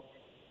thought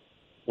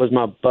was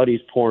my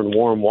buddies pouring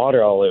warm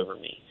water all over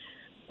me.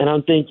 And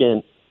I'm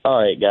thinking,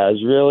 all right,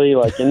 guys, really?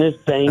 Like, in this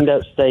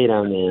banged-up state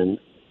I'm in,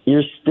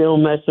 you're still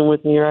messing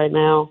with me right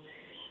now?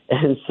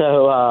 And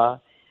so a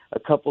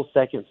couple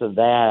seconds of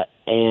that,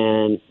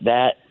 and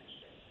that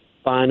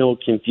final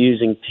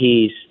confusing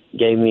piece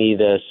gave me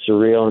the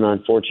surreal and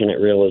unfortunate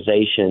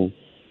realization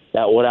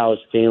that what I was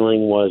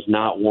feeling was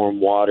not warm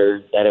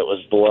water, that it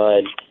was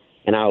blood,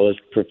 and I was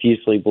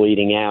profusely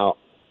bleeding out.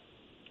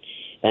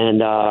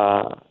 And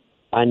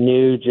I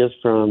knew just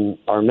from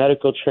our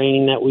medical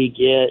training that we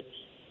get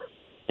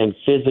and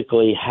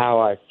physically how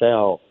I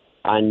felt,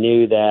 I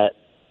knew that,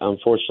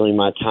 unfortunately,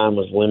 my time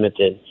was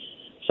limited.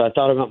 So I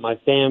thought about my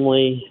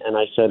family, and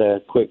I said a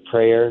quick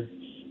prayer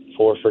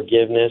for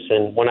forgiveness.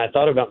 And when I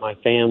thought about my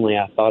family,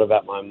 I thought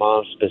about my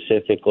mom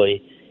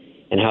specifically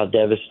and how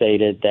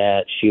devastated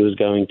that she was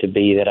going to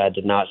be that I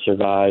did not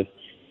survive.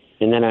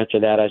 And then after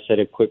that, I said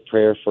a quick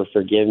prayer for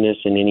forgiveness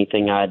and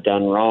anything I had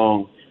done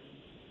wrong.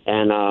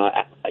 And,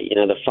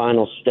 the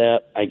final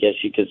step, I guess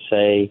you could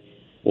say,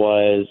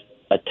 was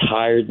a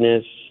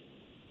tiredness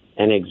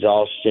and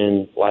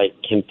exhaustion, like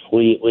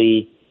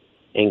completely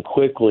and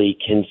quickly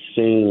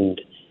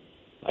consumed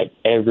like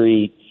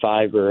every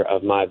fiber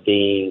of my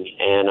being.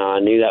 And I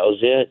knew that was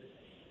it.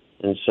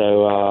 And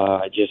so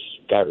I just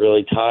got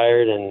really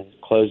tired and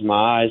closed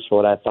my eyes for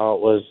what I thought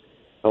was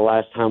the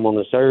last time on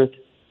this earth.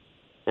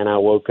 And I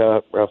woke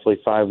up roughly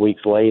 5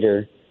 weeks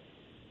later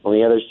on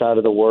the other side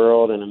of the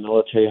world in a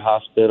military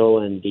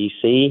hospital in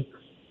D.C.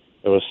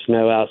 There was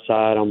snow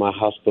outside on my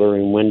hospital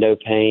room window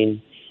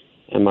pane,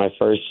 and my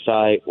first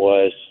sight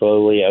was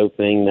slowly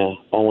opening the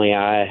only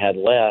eye I had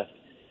left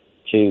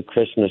to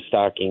Christmas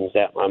stockings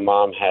that my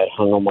mom had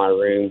hung on my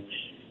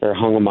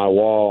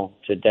wall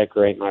to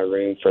decorate my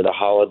room for the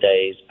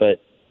holidays. But,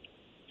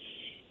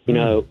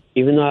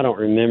 even though I don't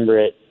remember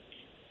it,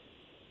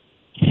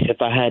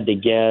 if I had to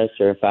guess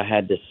or if I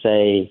had to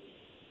say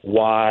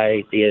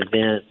why the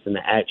events and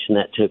the action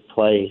that took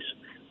place,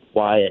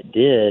 why it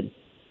did,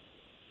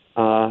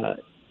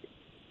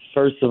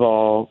 first of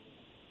all,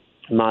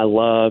 my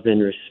love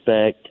and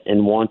respect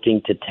and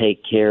wanting to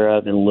take care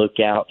of and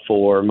look out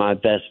for my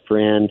best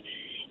friend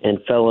and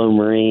fellow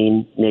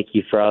Marine, Nick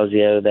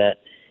Eufrazio, that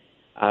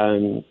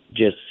I'm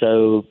just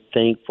so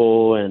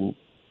thankful and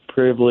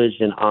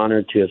privileged and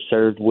honored to have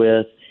served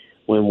with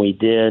when we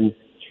did.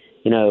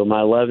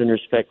 My love and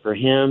respect for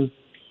him.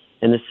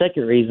 And the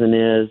second reason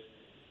is,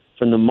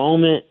 from the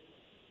moment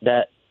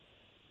that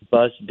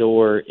bus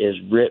door is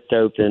ripped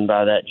open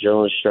by that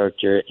drill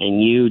instructor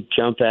and you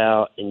jump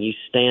out and you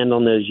stand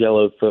on those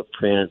yellow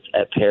footprints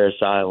at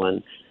Parris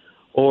Island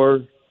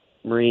or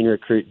Marine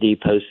Recruit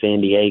Depot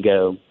San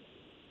Diego,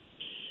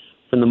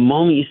 from the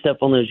moment you step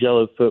on those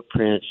yellow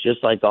footprints,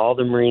 just like all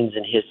the Marines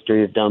in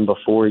history have done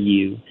before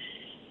you,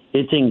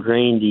 it's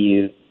ingrained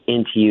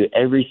into you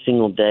every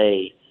single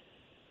day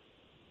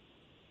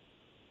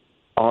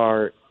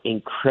are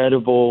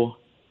incredible,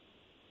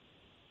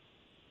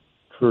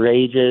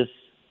 courageous,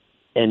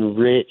 and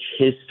rich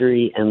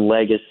history and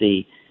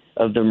legacy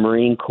of the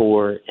Marine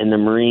Corps and the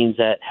Marines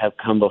that have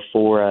come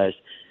before us.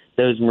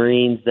 Those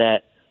Marines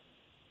that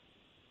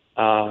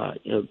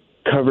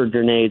covered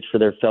grenades for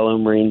their fellow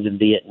Marines in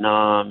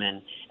Vietnam,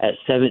 and at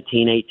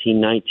 17,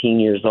 18, 19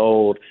 years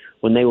old,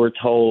 when they were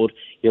told,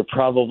 you're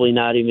probably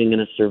not even going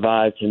to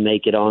survive to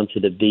make it onto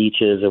the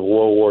beaches of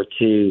World War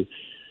II,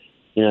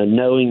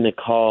 knowing the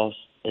cost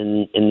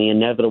and the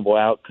inevitable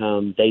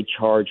outcome, they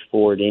charged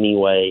for it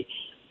anyway.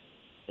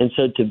 And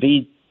so to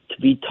be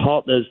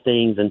taught those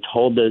things and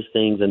told those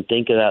things and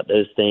think about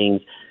those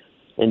things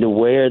and to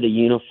wear the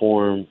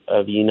uniform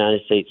of the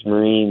United States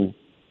Marine,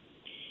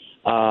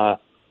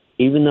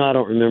 even though I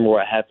don't remember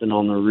what happened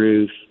on the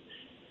roof,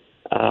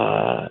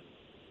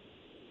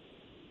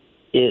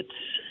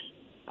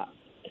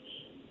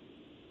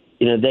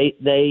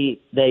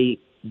 they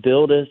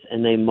build us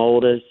and they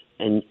mold us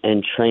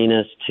and train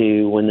us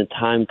to, when the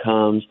time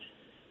comes,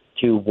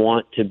 to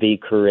want to be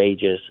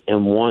courageous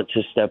and want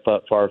to step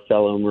up for our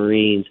fellow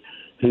Marines,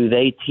 who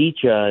they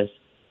teach us,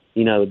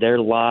 their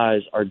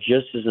lives are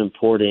just as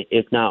important,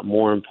 if not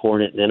more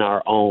important, than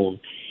our own.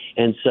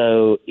 And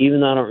so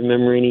even though I don't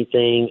remember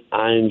anything,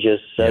 I'm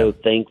just so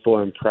thankful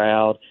and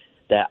proud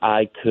that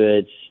I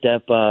could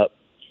step up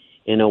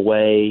in a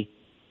way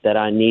that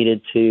I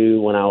needed to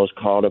when I was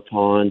called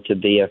upon to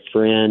be a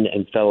friend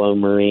and fellow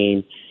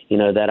Marine,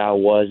 that I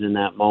was in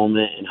that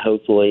moment, and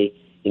hopefully,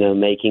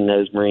 making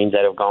those Marines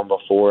that have gone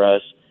before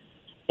us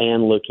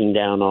and looking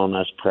down on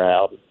us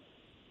proud.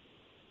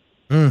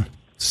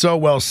 So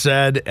well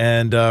said,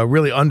 and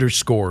really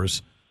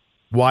underscores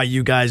why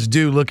you guys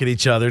do look at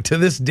each other to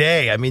this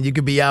day. I mean, you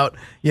could be out,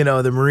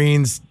 the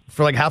Marines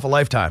for like half a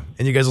lifetime,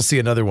 and you guys will see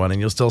another one, and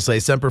you'll still say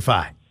Semper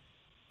Fi.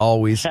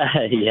 Always,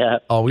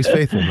 always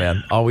faithful,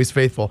 man. Always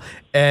faithful.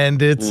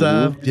 And it's,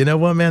 you know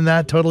what, man,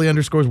 that totally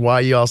underscores why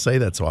you all say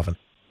that so often.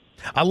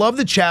 I love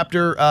the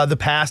chapter, The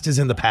Past is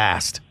in the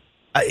Past.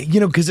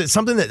 Because it's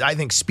something that I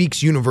think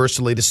speaks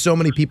universally to so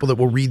many people that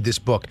will read this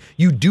book.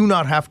 You do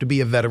not have to be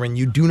a veteran.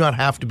 You do not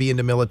have to be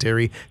into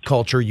military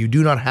culture. You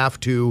do not have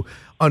to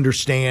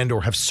understand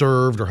or have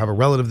served or have a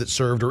relative that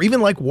served or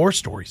even like war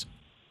stories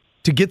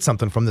to get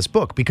something from this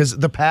book, because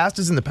The Past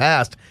is in the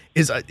Past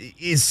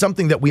is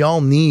something that we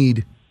all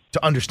need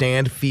to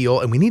understand,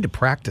 feel, and we need to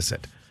practice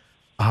it.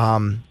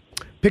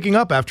 Picking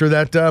up after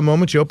that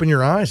moment you open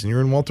your eyes and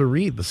you're in Walter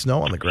Reed with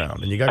snow on the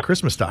ground and you got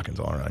Christmas stockings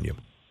all around you.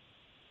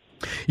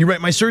 You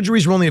write, my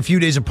surgeries were only a few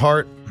days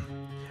apart,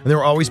 and there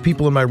were always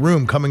people in my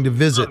room coming to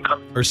visit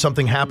or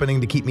something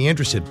happening to keep me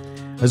interested.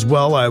 As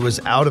well, I was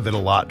out of it a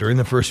lot during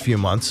the first few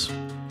months,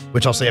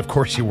 which I'll say, of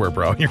course you were,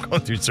 bro. You're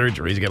going through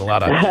surgeries. You get a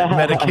lot of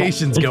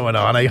medications going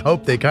on. I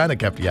hope they kind of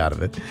kept you out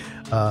of it.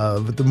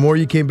 But the more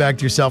you came back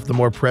to yourself, the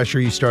more pressure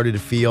you started to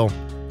feel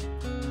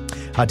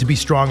to be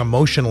strong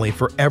emotionally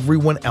for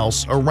everyone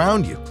else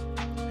around you.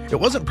 It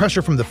wasn't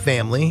pressure from the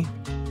family,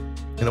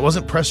 and it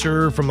wasn't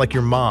pressure from like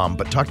your mom,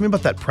 but talk to me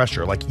about that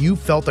pressure. Like you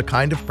felt a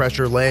kind of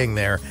pressure laying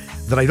there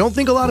that I don't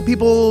think a lot of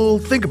people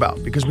think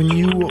about, because when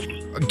you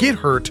get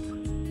hurt,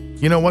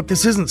 you know what,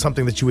 this isn't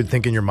something that you would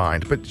think in your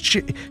mind. But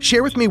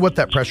share with me what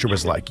that pressure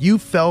was like. You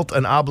felt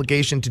an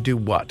obligation to do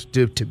what?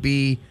 To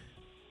be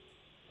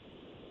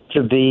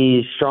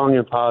strong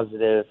and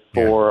positive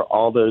for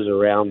all those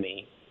around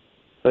me.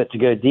 But to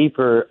go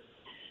deeper,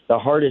 the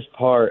hardest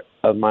part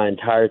of my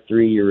entire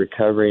 3-year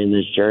recovery in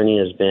this journey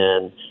has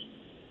been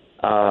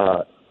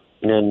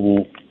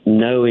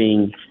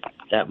knowing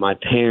that my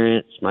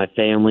parents, my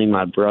family,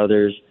 my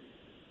brothers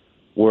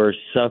were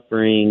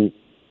suffering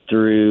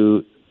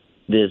through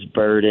this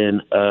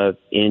burden of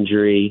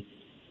injury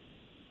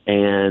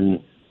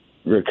and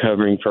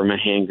recovering from a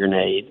hand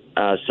grenade,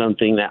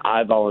 something that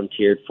I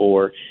volunteered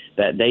for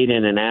that they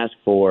didn't ask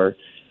for.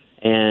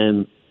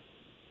 And,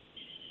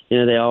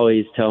 they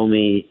always tell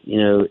me,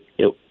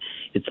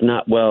 it's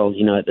not,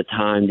 at the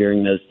time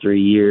during those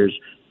 3 years,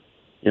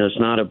 it's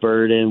not a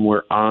burden.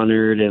 We're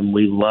honored and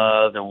we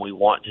love and we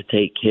want to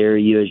take care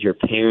of you as your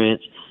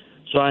parents.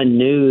 So I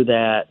knew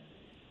that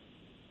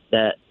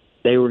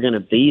they were going to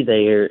be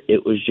there.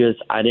 It was just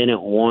I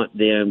didn't want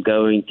them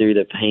going through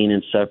the pain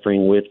and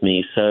suffering with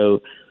me.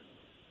 So,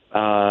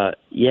 I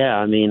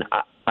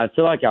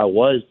feel like I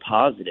was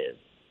positive,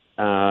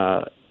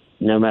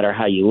 no matter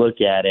how you look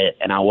at it,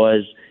 and I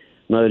was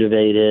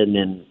motivated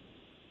and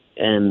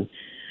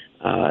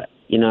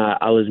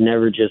I was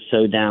never just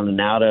so down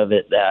and out of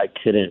it that I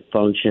couldn't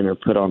function or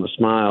put on a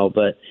smile.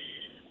 But,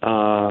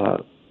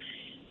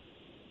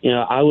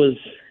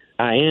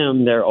 I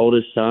am their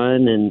oldest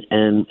son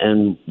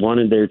and one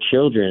of their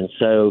children.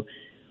 So,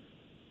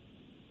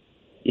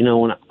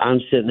 when I'm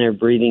sitting there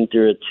breathing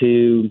through a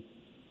tube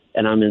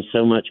and I'm in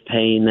so much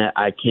pain that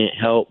I can't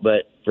help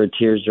but for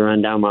tears to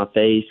run down my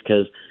face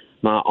because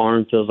my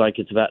arm feels like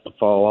it's about to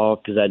fall off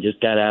because I just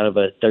got out of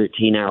a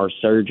 13-hour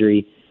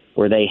surgery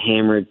where they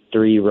hammered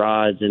 3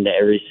 rods into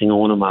every single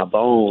one of my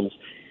bones,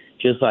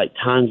 just like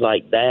times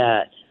like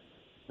that.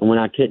 And when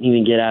I couldn't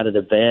even get out of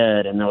the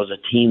bed and there was a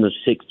team of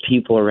 6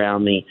 people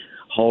around me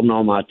holding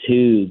all my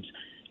tubes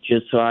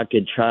just so I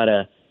could try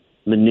to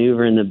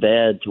maneuver in the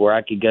bed to where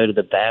I could go to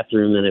the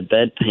bathroom in a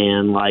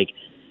bedpan, like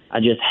I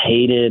just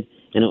hated,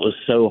 and it was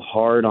so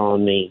hard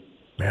on me.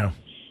 Yeah.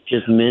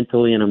 Just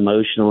mentally and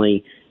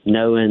emotionally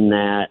knowing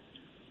that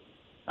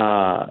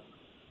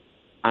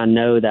I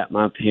know that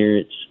my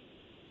parents,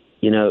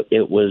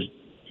 it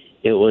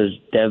was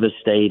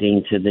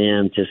devastating to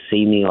them to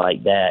see me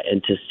like that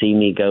and to see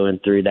me going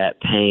through that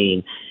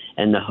pain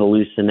and the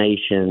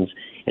hallucinations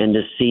and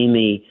to see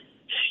me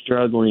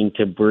struggling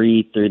to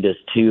breathe through this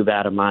tube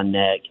out of my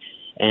neck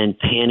and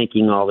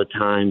panicking all the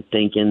time,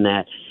 thinking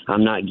that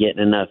I'm not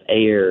getting enough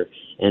air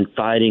and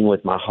fighting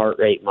with my heart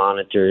rate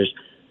monitors.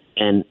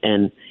 And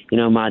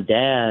my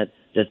dad,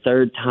 the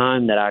 3rd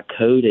time that I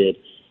coded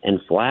and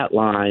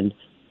flatlined,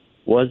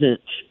 wasn't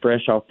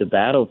fresh off the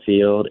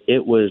battlefield.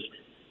 It was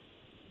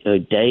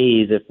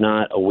days, if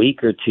not a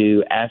week or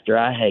 2 after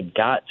I had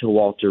got to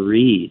Walter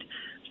Reed.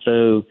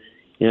 So,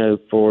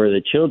 for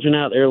the children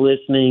out there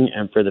listening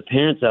and for the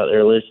parents out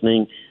there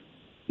listening,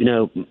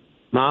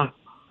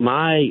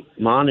 my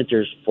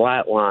monitors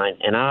flatlined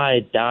and I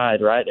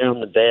died right there on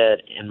the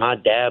bed, and my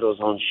dad was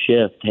on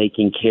shift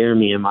taking care of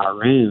me in my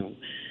room.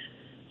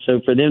 So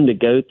for them to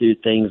go through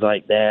things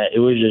like that, it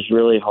was just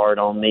really hard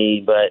on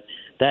me, but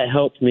that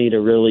helped me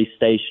to really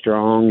stay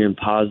strong and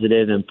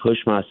positive and push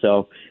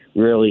myself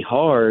really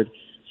hard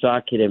so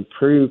I could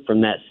improve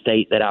from that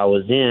state that I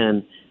was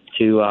in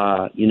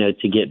to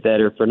get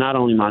better for not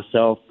only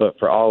myself, but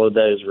for all of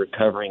those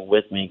recovering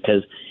with me,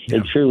 because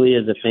it truly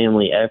is a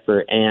family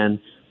effort. And,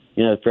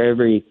 for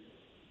every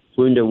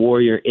wounded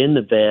warrior in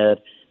the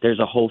bed, there's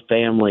a whole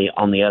family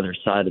on the other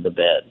side of the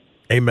bed.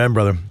 Amen,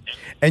 brother.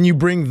 And you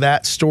bring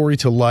that story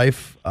to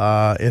life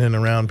in and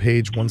around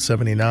page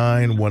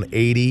 179,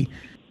 180.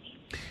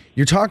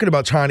 You're talking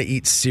about trying to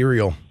eat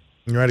cereal.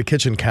 You're at a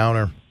kitchen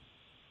counter.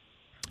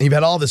 You've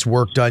had all this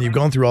work done. You've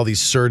gone through all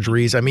these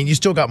surgeries. I mean, you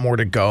still got more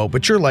to go,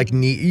 but you're like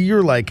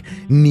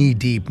knee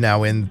deep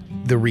now in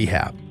the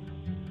rehab.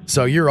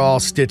 So you're all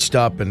stitched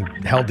up and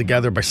held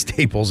together by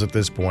staples at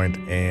this point,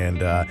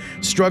 and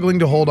struggling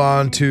to hold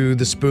on to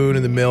the spoon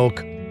and the milk,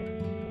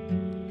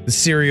 the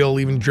cereal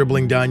even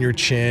dribbling down your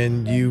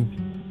chin. You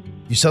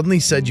suddenly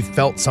said you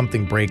felt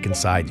something break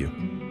inside you.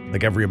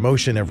 Like every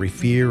emotion, every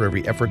fear,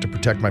 every effort to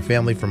protect my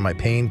family from my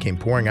pain came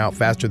pouring out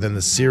faster than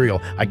the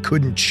cereal I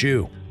couldn't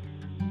chew.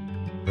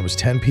 It was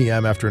 10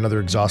 p.m. after another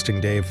exhausting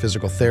day of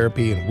physical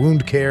therapy and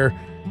wound care,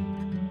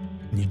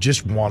 and you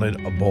just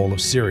wanted a bowl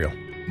of cereal.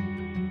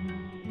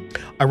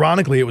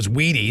 Ironically, it was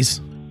Wheaties,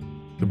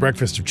 the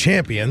breakfast of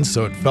champions,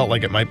 so it felt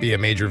like it might be a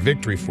major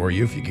victory for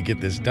you if you could get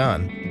this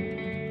done.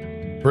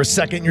 For a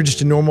second, you're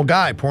just a normal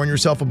guy pouring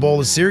yourself a bowl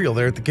of cereal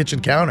there at the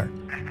kitchen counter.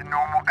 Just a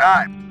normal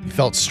guy. You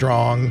felt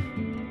strong.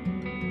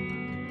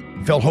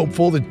 You felt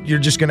hopeful that you're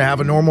just going to have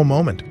a normal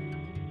moment.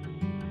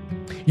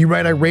 You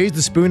write, I raised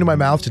the spoon to my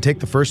mouth to take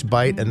the first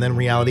bite, and then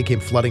reality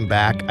came flooding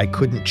back. I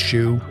couldn't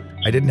chew.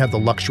 I didn't have the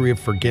luxury of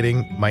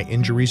forgetting. My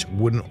injuries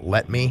wouldn't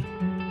let me.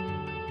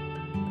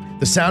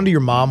 The sound of your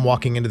mom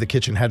walking into the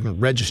kitchen hadn't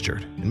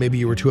registered, and maybe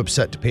you were too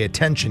upset to pay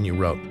attention, you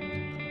wrote.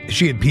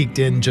 She had peeked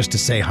in just to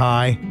say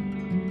hi.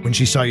 When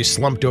she saw you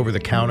slumped over the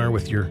counter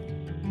with your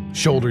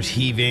shoulders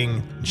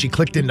heaving, she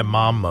clicked into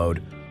mom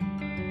mode.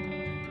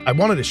 I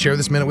wanted to share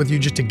this minute with you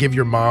just to give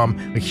your mom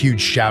a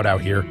huge shout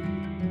out here.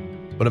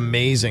 But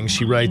amazing,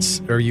 you write,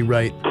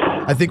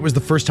 I think it was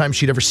the first time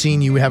she'd ever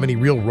seen you have any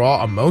real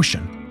raw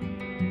emotion.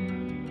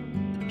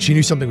 She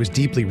knew something was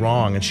deeply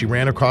wrong, and she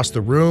ran across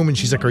the room, and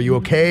she's like, are you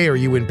okay? Are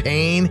you in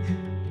pain?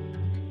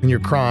 And you're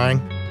crying.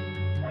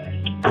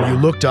 And you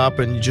looked up,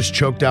 and you just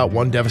choked out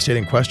one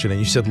devastating question, and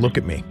you said, look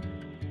at me.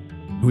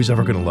 Who's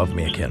ever going to love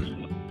me again?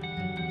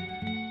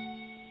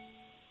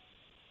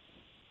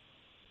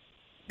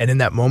 And in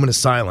that moment of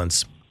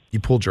silence, you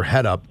pulled your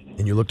head up,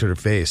 and you looked at her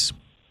face,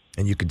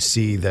 and you could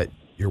see that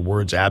your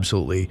words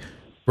absolutely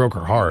broke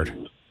her heart.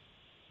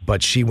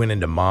 But she went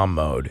into mom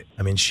mode.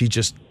 I mean, she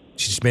just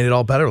made it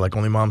all better, like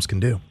only moms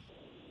can do.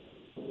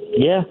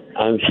 Yeah,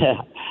 I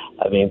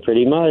mean,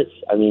 pretty much.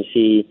 I mean,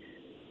 she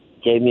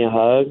gave me a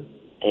hug,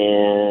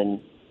 and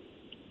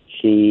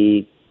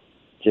she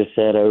just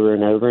said over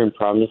and over and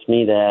promised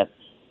me that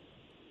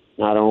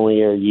not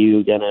only are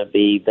you going to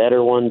be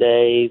better one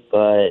day,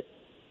 but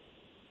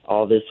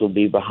all this will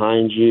be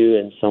behind you,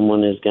 and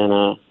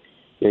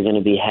you're going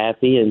to be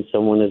happy, and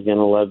someone is going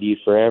to love you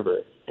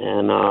forever.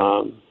 And,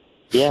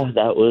 yeah,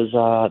 that was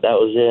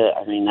it.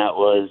 I mean, that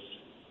was,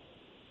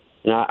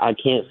 I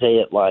can't say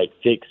it like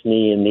fixed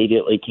me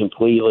immediately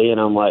completely,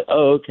 and I'm like,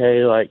 oh,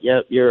 okay, like,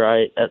 yep, you're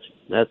right.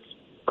 That's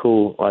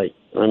cool. Like,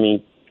 let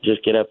me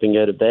just get up and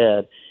go to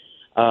bed.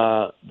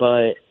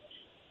 But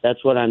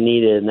that's what I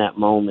needed in that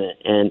moment.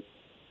 And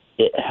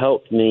it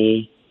helped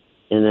me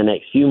in the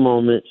next few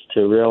moments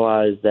to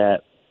realize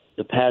that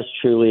the past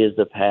truly is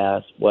the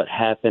past. What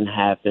happened,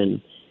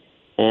 happened.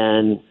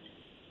 And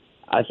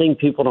I think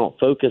people don't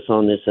focus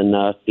on this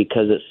enough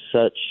because it's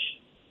such,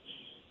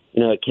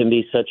 it can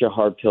be such a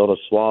hard pill to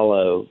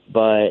swallow.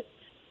 But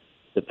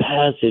the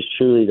past is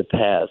truly the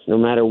past. No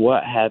matter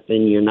what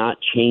happened, you're not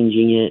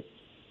changing it.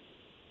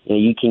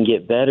 You can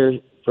get better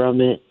from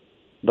it,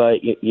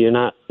 but you're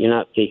not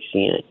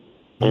fixing it.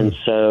 And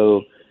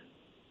so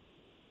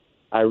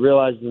I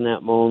realized in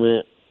that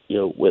moment,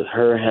 with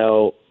her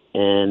help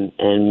and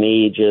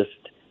me just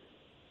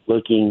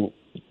looking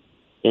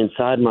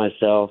inside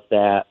myself,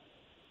 that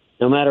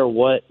no matter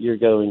what you're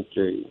going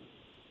through,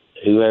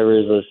 whoever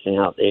is listening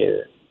out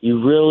there,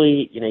 you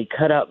really, you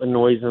cut out the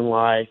noise in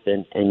life,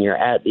 and you're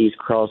at these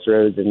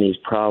crossroads and these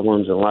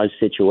problems and life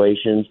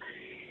situations.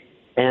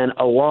 And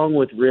along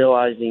with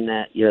realizing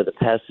that, the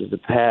past is the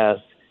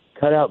past,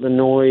 cut out the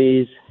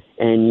noise,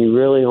 and you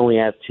really only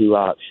have two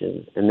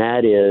options, and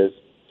that is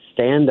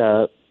stand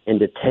up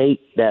and to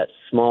take that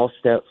small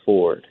step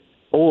forward,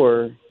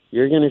 or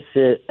you're going to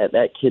sit at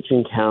that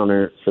kitchen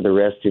counter for the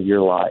rest of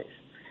your life.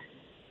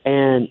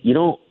 And you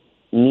don't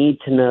need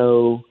to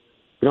know,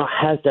 you don't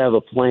have to have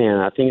a plan.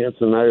 I think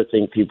that's another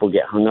thing people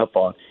get hung up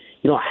on.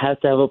 You don't have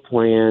to have a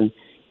plan.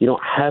 You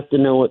don't have to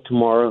know what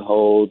tomorrow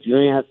holds. You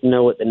don't even have to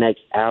know what the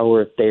next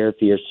hour of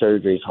therapy or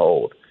surgeries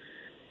hold.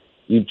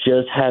 You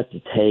just have to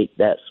take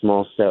that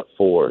small step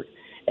forward.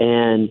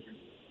 And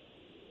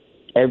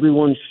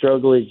everyone's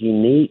struggle is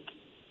unique.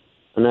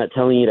 I'm not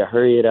telling you to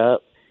hurry it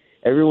up.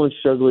 Everyone's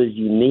struggle is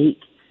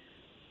unique,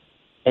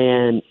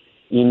 and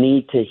you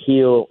need to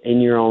heal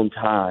in your own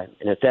time.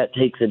 And if that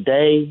takes a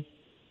day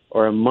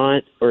or a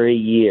month or a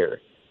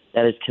year,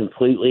 that is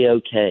completely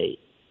okay.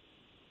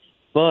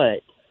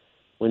 But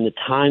when the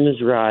time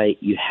is right,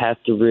 you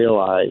have to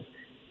realize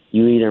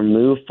you either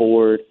move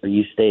forward or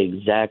you stay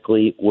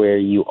exactly where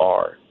you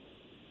are.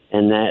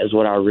 And that is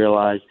what I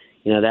realized.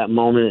 That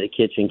moment at the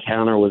kitchen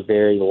counter was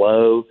very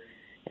low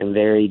and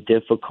very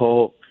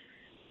difficult,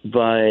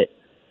 but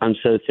I'm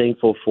so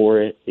thankful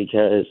for it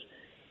because,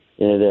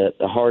 the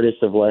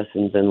hardest of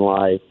lessons in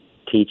life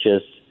teach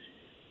us,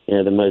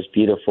 the most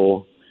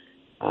beautiful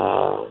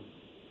of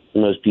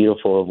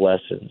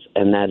lessons.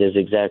 And that is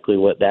exactly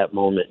what that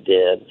moment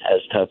did,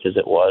 as tough as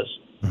it was.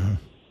 Mm-hmm.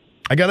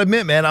 I got to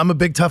admit, man, I'm a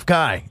big, tough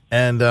guy.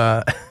 And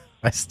I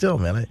still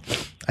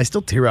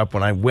tear up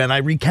when I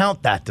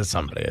recount that to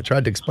somebody. I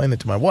tried to explain it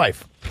to my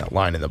wife, that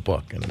line in the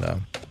book.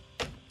 And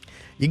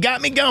you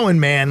got me going,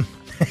 man.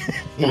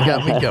 You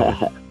got me going.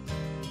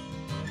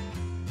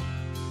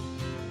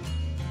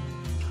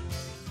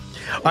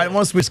 All right, I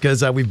want to switch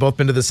because we've both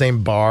been to the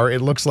same bar,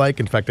 it looks like.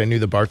 In fact, I knew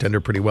the bartender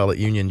pretty well at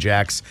Union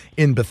Jack's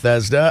in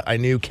Bethesda. I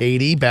knew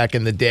Katie back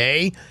in the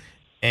day.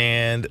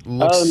 And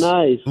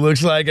nice.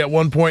 Looks like at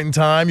one point in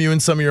time, you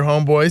and some of your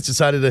homeboys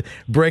decided to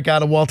break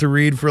out of Walter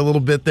Reed for a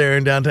little bit there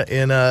in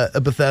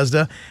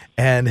Bethesda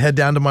and head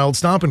down to my old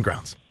stomping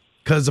grounds.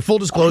 Because, full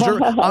disclosure,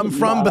 I'm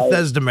from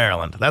Bethesda,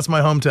 Maryland. That's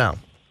my hometown.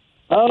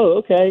 Oh,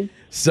 okay.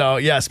 So,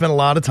 yeah, I spent a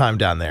lot of time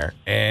down there.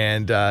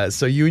 And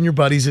so you and your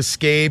buddies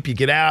escape. You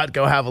get out,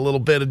 go have a little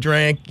bit of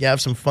drink. You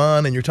have some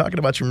fun. And you're talking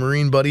about your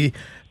Marine buddy,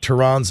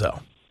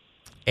 Toronzo.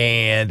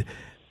 And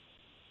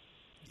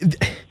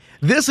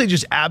this I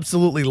just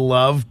absolutely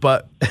love.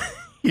 But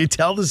you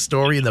tell the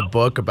story in the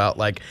book about,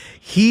 like,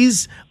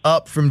 he's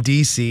up from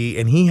D.C.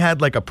 and he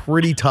had, like, a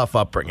pretty tough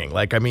upbringing.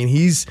 Like, I mean,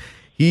 he's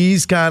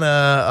kind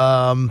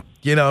of,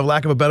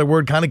 lack of a better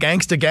word, kind of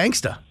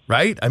gangsta,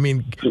 right? I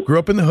mean, grew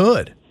up in the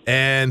hood.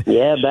 And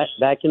yeah,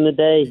 back in the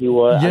day, he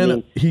was.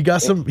 He's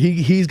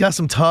got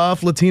some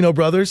tough Latino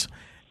brothers,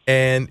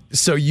 and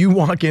so you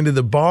walk into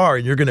the bar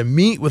and you're going to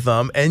meet with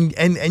them, and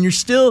you're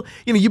still,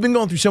 you've been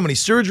going through so many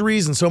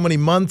surgeries and so many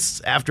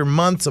months after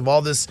months of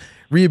all this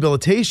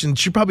rehabilitation.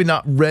 You're probably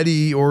not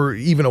ready or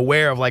even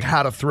aware of like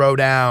how to throw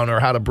down or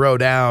how to bro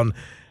down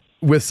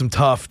with some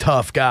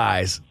tough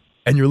guys.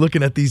 And you're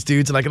looking at these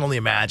dudes, and I can only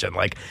imagine,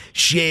 like,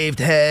 shaved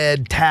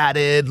head,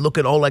 tatted,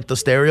 looking all like the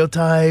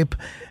stereotype.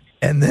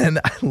 And then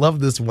I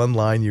love this one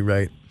line you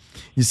write.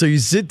 So you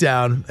sit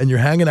down, and you're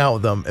hanging out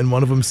with them, and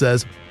one of them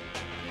says,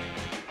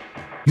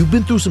 "You've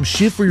been through some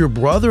shit for your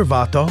brother,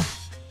 Vato.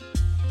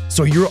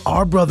 So you're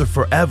our brother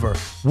forever.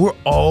 We're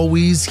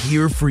always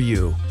here for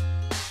you."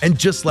 And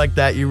just like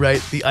that, you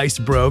write, the ice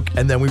broke,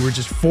 and then we were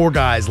just four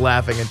guys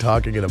laughing and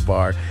talking in a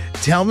bar.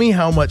 Tell me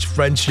how much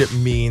friendship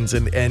means,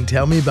 and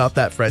tell me about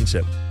that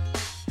friendship.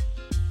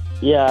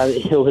 Yeah,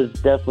 it was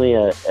definitely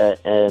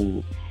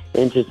an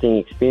interesting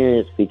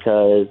experience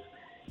because,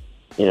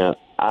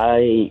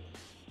 I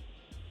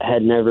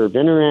had never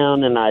been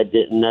around, and I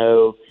didn't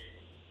know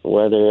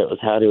whether it was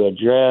how to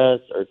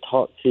address or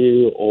talk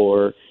to,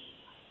 or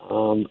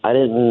I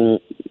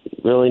didn't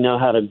really know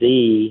how to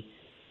be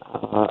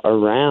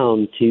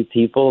around two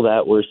people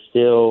that were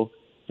still,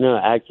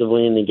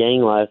 actively in the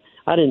gang life.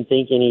 I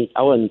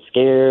wasn't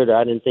scared, or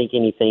I didn't think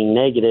anything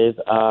negative.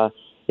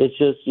 It's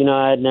just,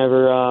 I had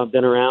never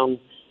been around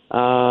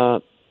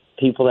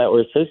people that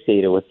were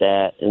associated with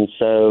that. And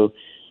so,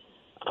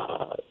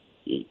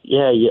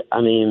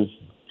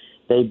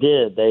 they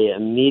did. They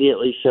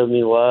immediately showed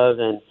me love,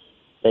 and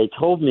they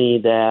told me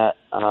that,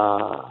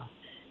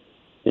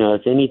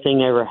 if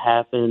anything ever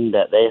happened,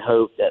 that they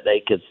hoped that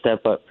they could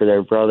step up for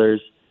their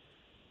brothers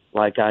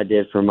like I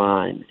did for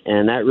mine.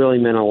 And that really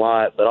meant a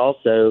lot. But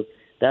also,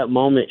 that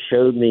moment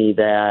showed me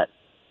that,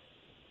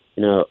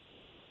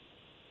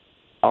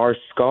 our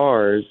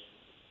scars,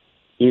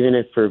 even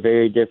if for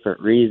very different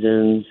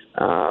reasons,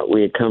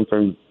 we had come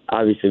from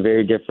obviously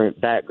very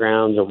different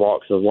backgrounds and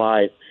walks of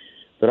life,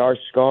 but our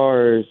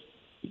scars,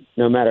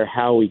 no matter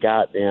how we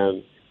got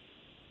them,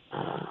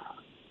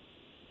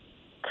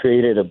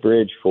 created a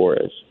bridge for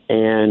us.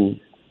 And,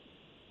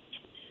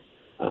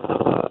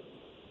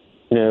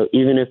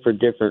 even if for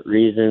different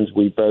reasons,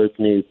 we both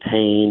knew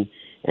pain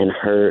and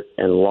hurt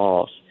and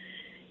loss.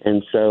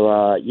 And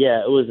so,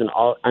 it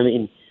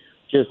was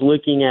just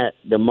looking at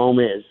the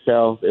moment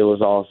itself, it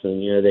was awesome.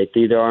 They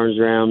threw their arms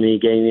around me,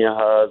 gave me a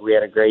hug. We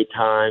had a great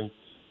time,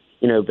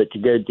 but to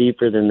go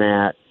deeper than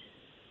that,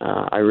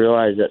 I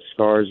realized that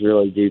scars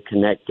really do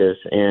connect us.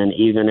 And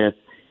even if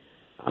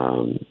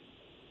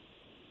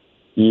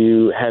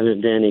you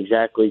haven't been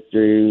exactly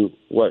through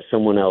what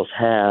someone else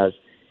has,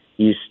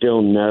 you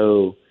still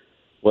know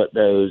what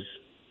those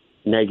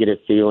negative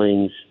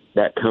feelings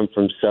that come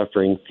from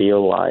suffering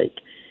feel like,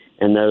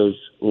 and those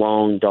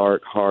long,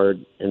 dark,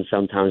 hard, and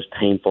sometimes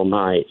painful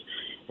nights.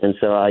 And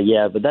so,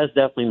 but that's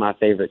definitely my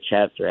favorite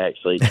chapter,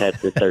 actually,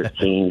 chapter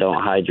 13,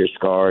 Don't Hide Your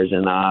Scars.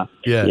 And, that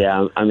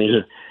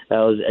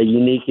was a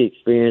unique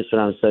experience,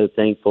 and I'm so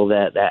thankful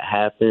that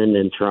happened.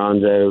 And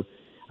Toronzo,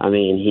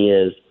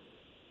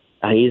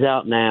 he's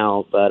out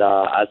now, but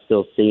I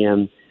still see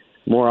him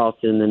more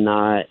often than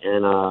not,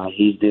 and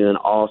he's doing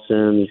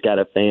awesome. He's got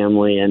a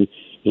family, and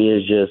he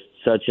is just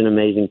such an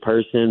amazing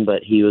person,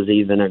 but he was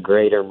even a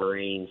greater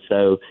Marine.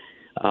 So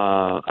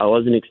I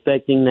wasn't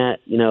expecting that,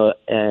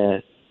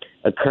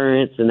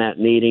 occurrence in that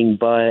meeting,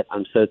 but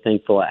I'm so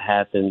thankful it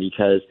happened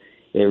because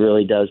it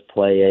really does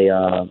play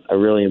a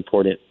really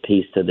important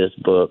piece to this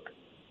book.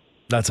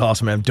 That's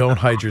awesome, man. Don't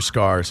hide your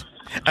scars.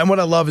 And what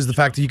I love is the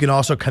fact that you can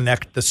also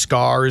connect the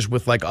scars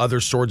with like other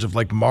sorts of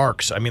like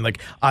marks. I mean, like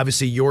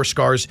obviously your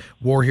scars,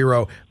 war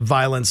hero,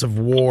 violence of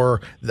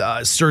war,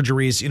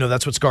 surgeries,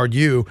 that's what scarred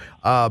you.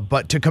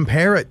 But to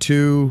compare it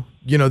to,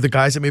 the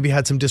guys that maybe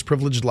had some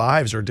disprivileged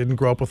lives or didn't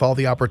grow up with all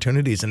the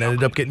opportunities and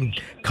ended up getting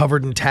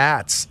covered in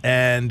tats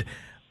and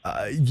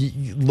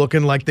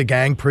looking like the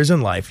gang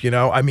prison life,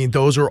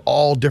 those are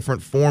all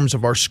different forms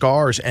of our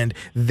scars, and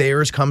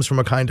theirs comes from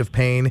a kind of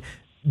pain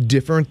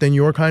different than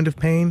your kind of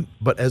pain,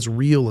 but as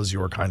real as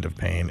your kind of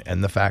pain.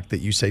 And the fact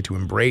that you say to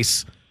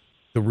embrace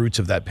the roots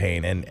of that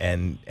pain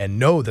and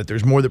know that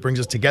there's more that brings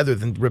us together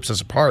than rips us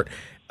apart,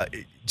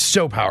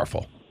 so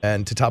powerful.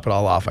 And to top it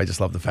all off, I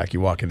just love the fact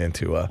you're walking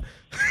into a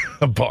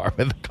bar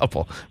with a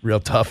couple real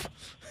tough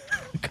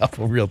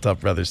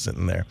brothers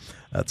sitting there.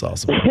 That's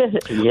awesome.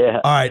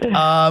 Yeah. All right.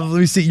 Let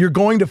me see. You're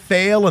going to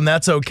fail, and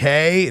that's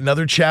okay.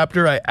 Another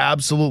chapter I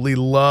absolutely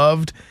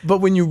loved. But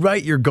when you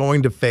write you're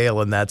going to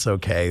fail, and that's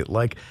okay,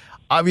 like,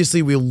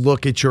 obviously we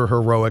look at your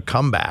heroic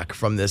comeback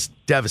from this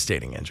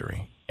devastating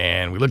injury,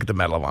 and we look at the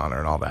Medal of Honor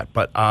and all that.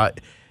 But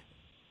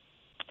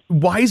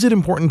why is it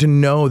important to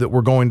know that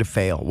we're going to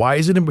fail? Why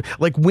is it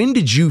like, when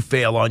did you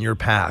fail on your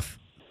path?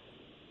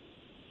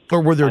 Or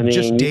were there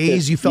just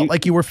days you felt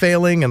like you were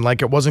failing and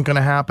like it wasn't going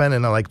to happen,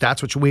 and like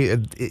that's what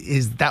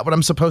is that what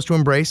I'm supposed to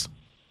embrace?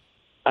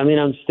 I mean,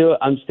 I'm still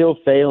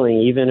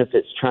failing, even if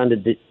it's trying to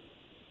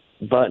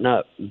button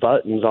up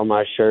buttons on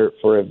my shirt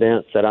for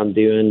events that I'm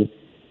doing,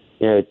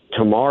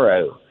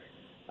 tomorrow.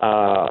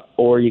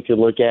 Or you could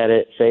look at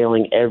it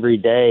failing every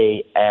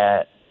day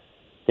at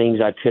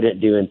things I couldn't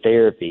do in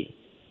therapy.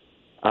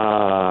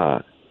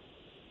 And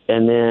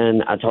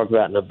then I talk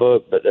about in the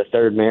book, but the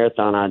third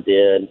marathon I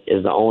did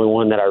is the only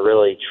one that I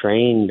really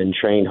trained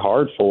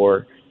hard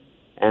for,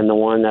 and the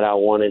one that I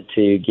wanted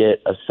to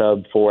get a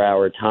sub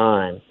 4-hour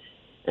time.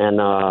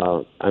 And,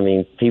 I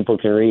mean, people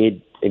can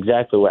read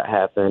exactly what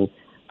happened,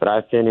 but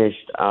I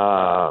finished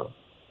over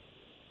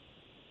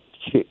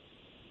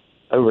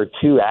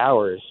 2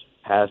 hours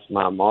past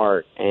my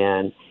mark,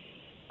 and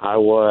I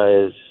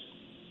was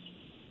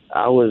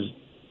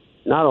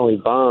not only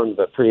bummed,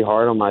 but pretty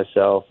hard on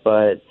myself.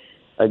 But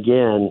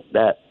again,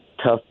 that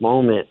tough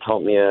moment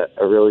taught me a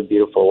really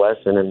beautiful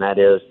lesson, and that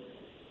is,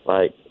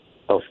 like,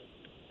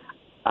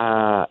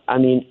 I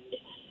mean,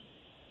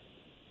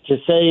 to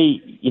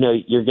say,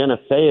 you're going to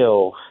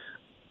fail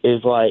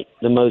is like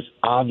the most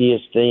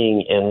obvious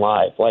thing in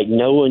life. Like,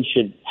 no one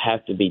should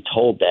have to be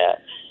told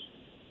that.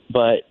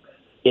 But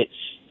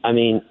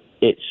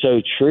it's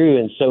so true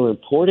and so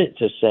important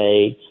to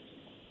say,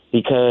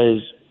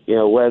 because,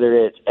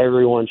 whether it's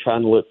everyone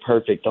trying to look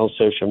perfect on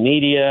social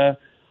media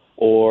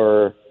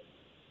or,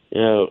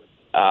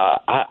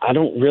 I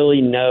don't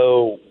really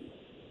know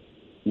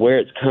where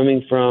it's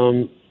coming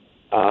from,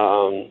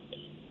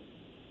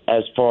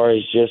 as far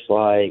as just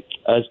like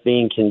us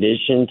being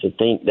conditioned to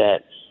think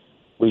that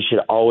we should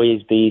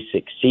always be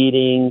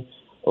succeeding,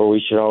 or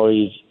we should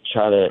always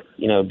try to,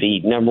 be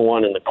number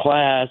one in the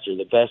class or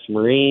the best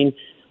Marine.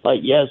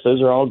 Like, yes,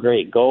 those are all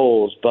great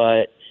goals,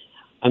 but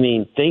I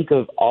mean, think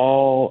of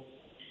all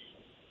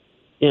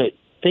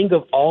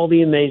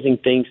the amazing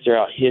things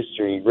throughout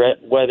history,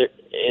 whether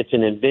it's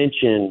an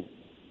invention,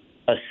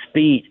 a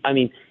speech. I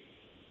mean,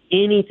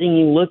 anything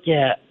you look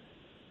at,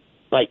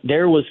 like,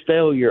 there was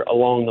failure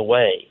along the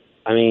way.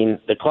 I mean,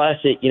 the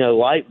classic,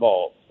 light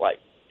bulb, like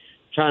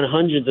trying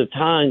hundreds of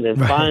times and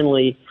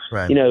finally,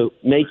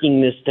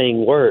 making this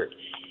thing work.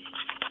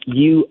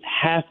 You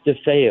have to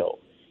fail.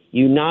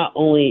 You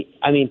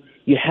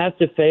have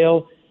to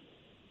fail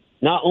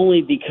not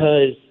only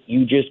because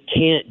you just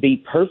can't be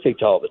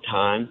perfect all the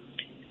time,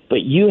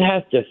 but you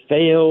have to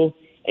fail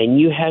and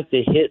you have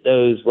to hit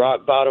those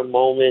rock bottom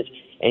moments,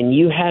 and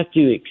you have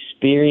to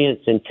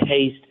experience and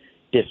taste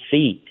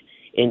defeat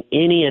in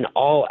any and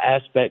all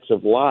aspects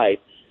of life,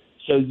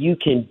 so you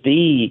can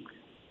be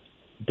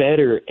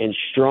better and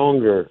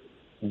stronger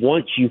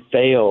once you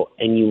fail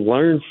and you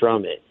learn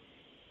from it.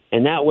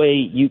 And that way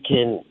you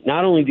can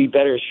not only be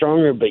better and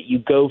stronger, but you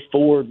go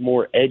forward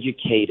more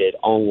educated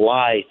on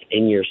life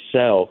and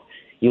yourself.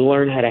 You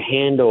learn how to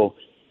handle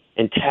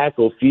and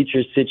tackle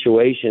future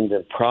situations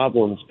and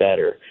problems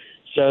better.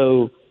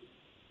 So,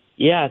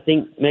 yeah, I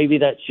think maybe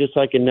that's just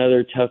like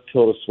another tough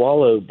pill to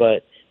swallow,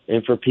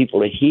 and for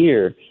people to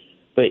hear,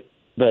 but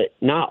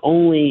not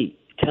only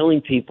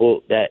telling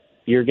people that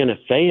you're going to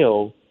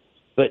fail,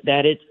 but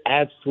that it's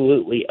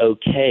absolutely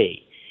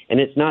okay. And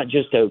it's not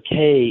just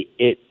okay,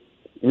 it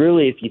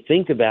really, if you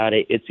think about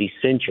it, it's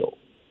essential.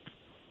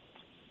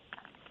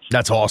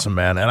 That's awesome,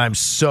 man. And I'm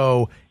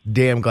so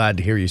damn glad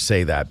to hear you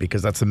say that,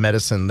 because that's the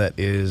medicine that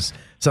is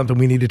something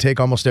we need to take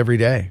almost every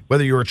day,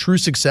 whether you're a true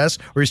success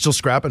or you're still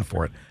scrapping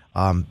for it.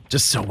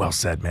 Just so well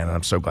said, man. And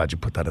I'm so glad you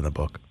put that in the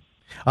book.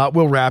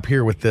 We'll wrap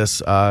here with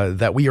this,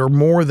 that we are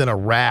more than a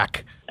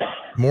rack,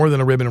 more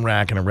than a ribbon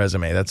rack and a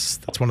resume. That's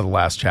one of the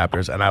last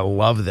chapters. And I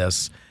love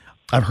this.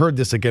 I've heard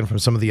this again from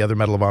some of the other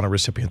Medal of Honor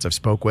recipients I've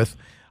spoke with.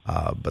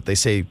 But they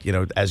say,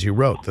 as you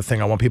wrote, the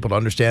thing I want people to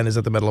understand is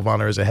that the Medal of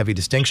Honor is a heavy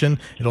distinction.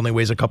 It only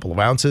weighs a couple of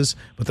ounces,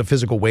 but the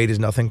physical weight is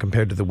nothing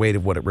compared to the weight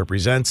of what it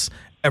represents.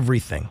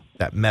 Everything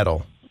that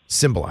medal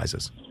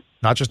symbolizes,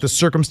 not just the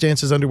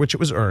circumstances under which it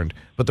was earned,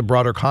 but the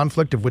broader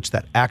conflict of which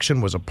that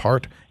action was a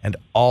part, and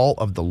all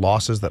of the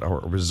losses that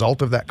are a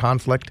result of that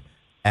conflict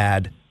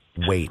add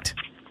weight.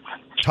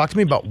 Talk to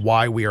me about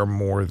why we are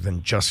more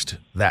than just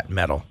that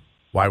medal,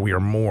 why we are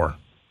more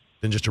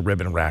than just a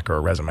ribbon rack or a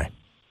resume.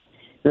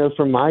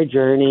 From my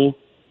journey,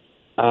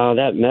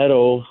 that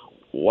medal,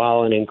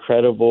 while an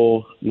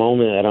incredible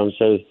moment that I'm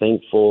so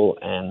thankful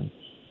and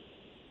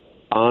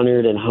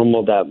honored and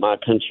humbled that my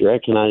country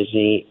recognized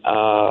me,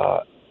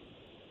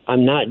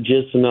 I'm not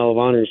just a Medal of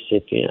Honor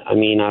recipient. I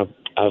mean,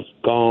 I've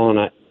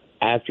gone,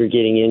 after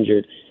getting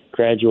injured,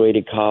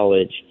 graduated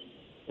college,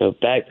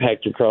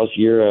 backpacked across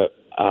Europe,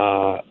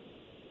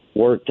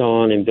 worked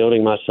on and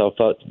building myself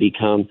up to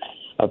become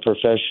a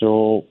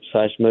professional /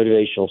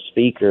 motivational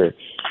speaker.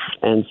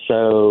 And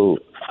so,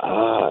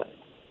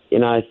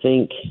 I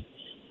think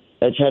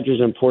that chapter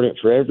is important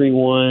for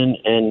everyone,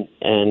 and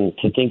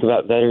to think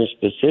about veterans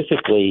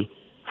specifically.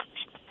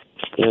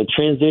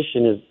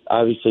 Transition is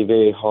obviously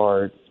very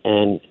hard,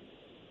 and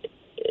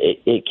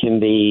it can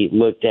be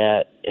looked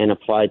at and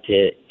applied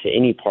to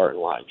any part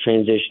in life.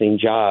 Transitioning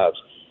jobs,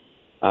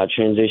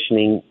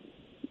 transitioning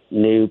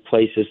new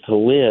places to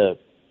live.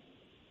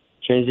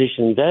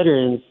 Transitioning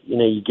veterans,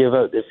 you give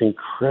up this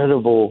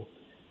incredible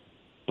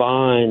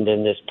bond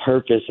and this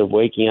purpose of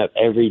waking up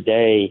every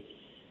day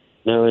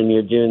knowing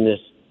you're doing this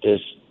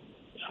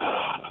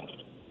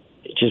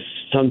just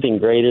something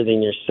greater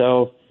than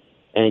yourself,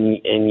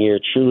 and you're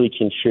truly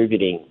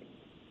contributing.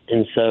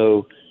 And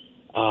so,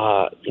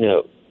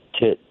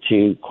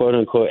 to quote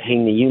unquote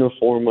hang the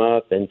uniform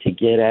up and to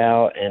get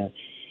out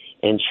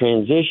and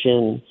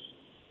transition,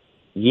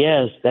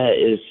 yes, that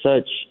is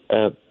such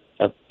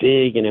a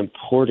big and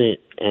important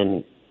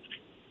and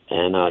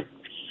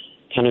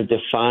kind of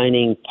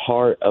defining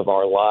part of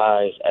our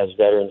lives as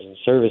veterans and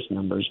service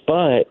members.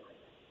 But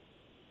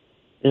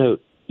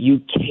you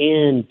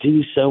can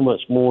do so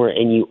much more,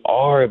 and you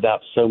are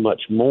about so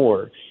much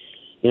more.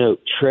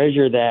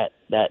 Treasure that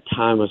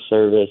time of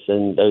service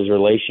and those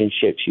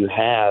relationships you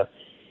have.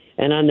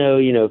 And I know,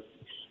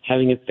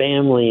 having a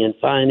family and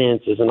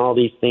finances and all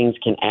these things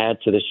can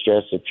add to the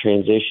stress of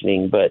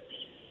transitioning. But,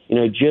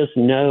 just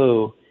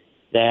know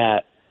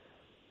that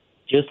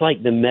just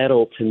like the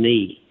medal to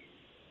me,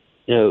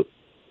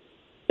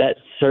 that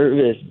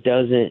service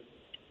doesn't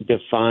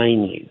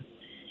define you.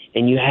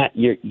 And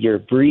you're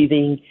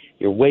breathing,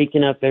 you're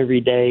waking up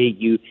every day,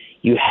 you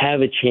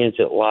have a chance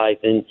at life,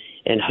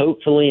 and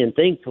hopefully and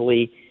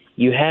thankfully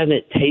you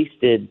haven't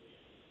tasted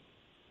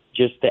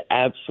just the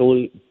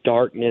absolute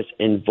darkness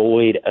and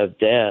void of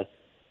death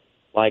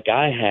like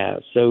I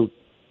have. So,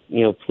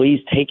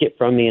 please take it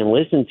from me and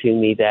listen to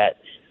me that,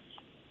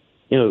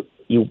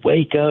 you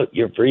wake up,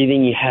 you're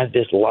breathing, you have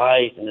this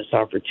life and this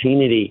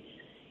opportunity.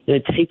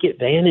 Take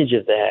advantage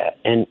of that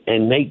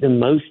and make the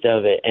most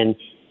of it. And,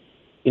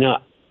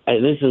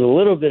 this is a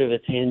little bit of a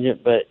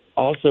tangent, but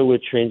also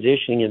with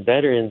transitioning and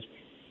veterans,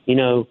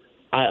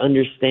 I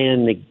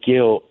understand the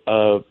guilt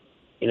of,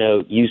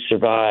 you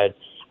survived.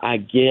 I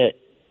get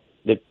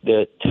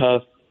the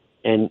tough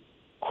and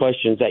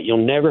questions that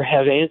you'll never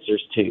have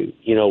answers to,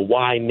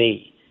 why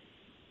me?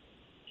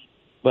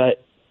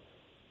 But,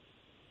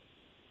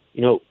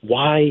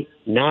 why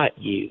not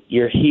you?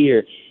 You're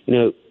here,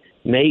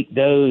 make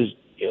those,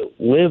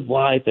 live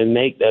life and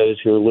make those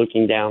who are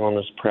looking down on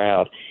us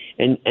proud.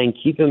 And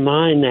keep in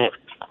mind that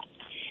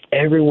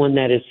everyone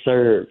that is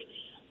served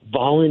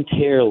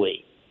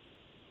voluntarily,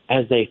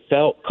 as they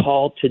felt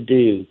called to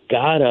do,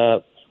 got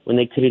up when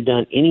they could have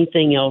done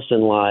anything else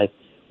in life,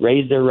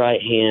 raised their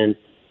right hand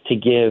to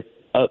give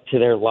up to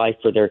their life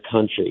for their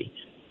country.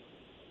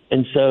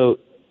 And so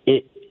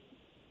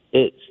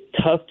it's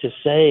tough to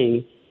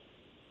say,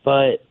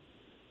 but,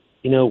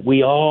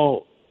 we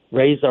all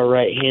raised our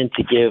right hand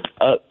to give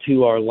up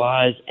to our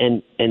lives,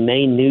 and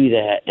they knew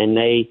that, and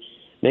they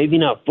maybe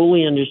not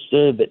fully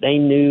understood, but they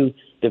knew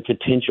the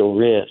potential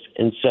risk.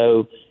 And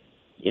so,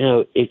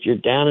 if you're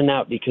down and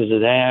out because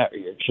of that, or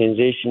you're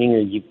transitioning, or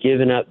you've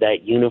given up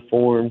that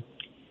uniform,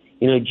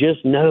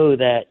 just know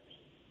that,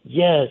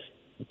 yes,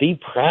 be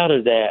proud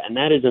of that. And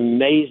that is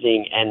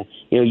amazing. And,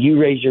 you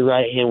raised your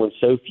right hand when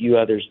so few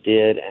others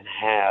did and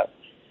have.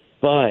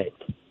 But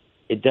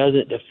it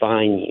doesn't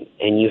define you.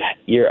 And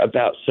you're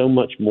about so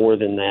much more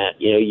than that.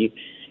 You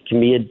can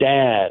be a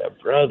dad, a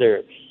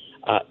brother,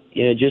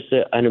 just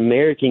an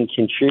American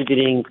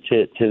contributing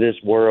to this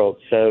world.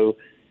 So,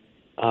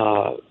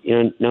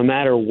 no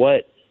matter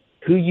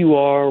who you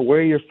are,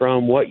 where you're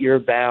from, what you're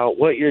about,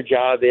 what your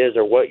job is,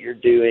 or what you're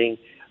doing,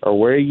 or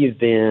where you've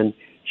been,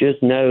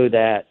 just know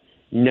that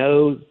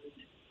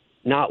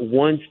not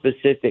one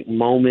specific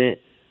moment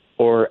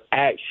or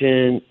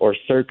action or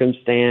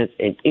circumstance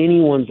in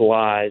anyone's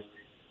lives,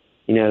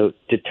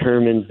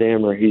 determines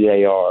them or who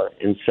they are.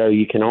 And so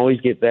you can always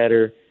get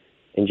better.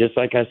 And just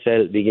like I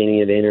said at the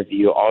beginning of the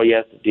interview, all you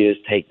have to do is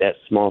take that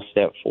small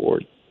step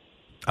forward.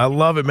 I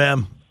love it,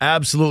 man.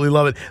 Absolutely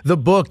love it. The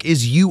book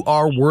is You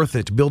Are Worth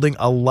It, Building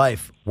a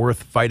Life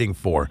Worth Fighting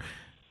For.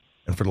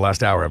 And for the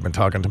last hour, I've been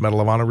talking to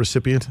Medal of Honor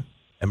recipient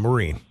and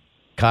Marine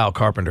Kyle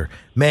Carpenter.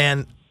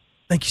 Man,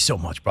 thank you so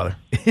much, brother.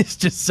 It's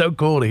just so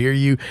cool to hear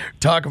you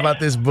talk about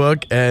this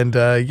book and,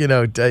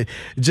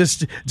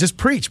 just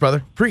preach,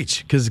 brother.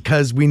 Preach,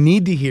 because we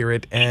need to hear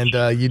it. And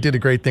you did a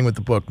great thing with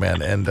the book,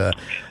 man. And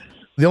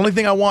the only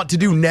thing I want to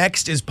do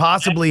next is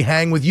possibly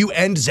hang with you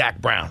and Zach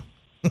Brown.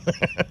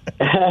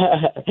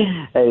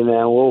 Hey,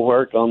 man, we'll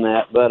work on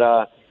that.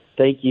 But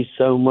thank you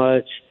so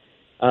much,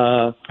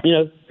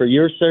 for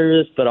your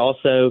service, but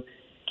also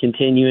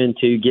continuing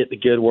to get the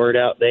good word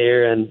out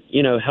there and,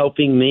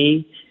 helping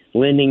me,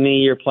 lending me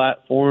your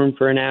platform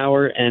for an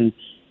hour. And,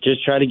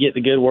 just try to get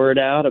the good word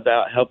out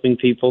about helping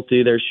people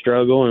through their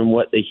struggle and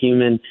what the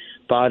human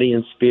body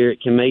and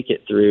spirit can make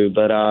it through.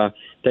 But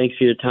thanks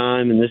for your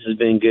time, and this has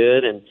been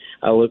good, and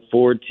I look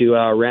forward to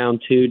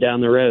round 2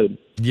 down the road.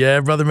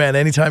 Yeah, brother, man.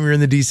 Anytime you're in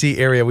the D.C.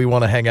 area, we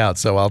want to hang out,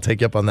 so I'll take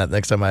you up on that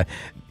next time I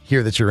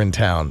hear that you're in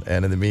town.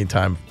 And in the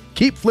meantime,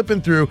 keep flipping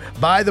through.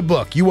 Buy the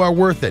book. You are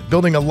worth it.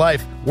 Building a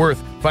life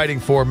worth fighting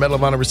for. Medal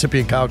of Honor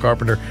recipient Kyle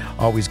Carpenter.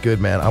 Always good,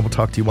 man. I will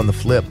talk to you on the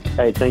flip.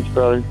 Hey, thanks,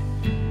 brother.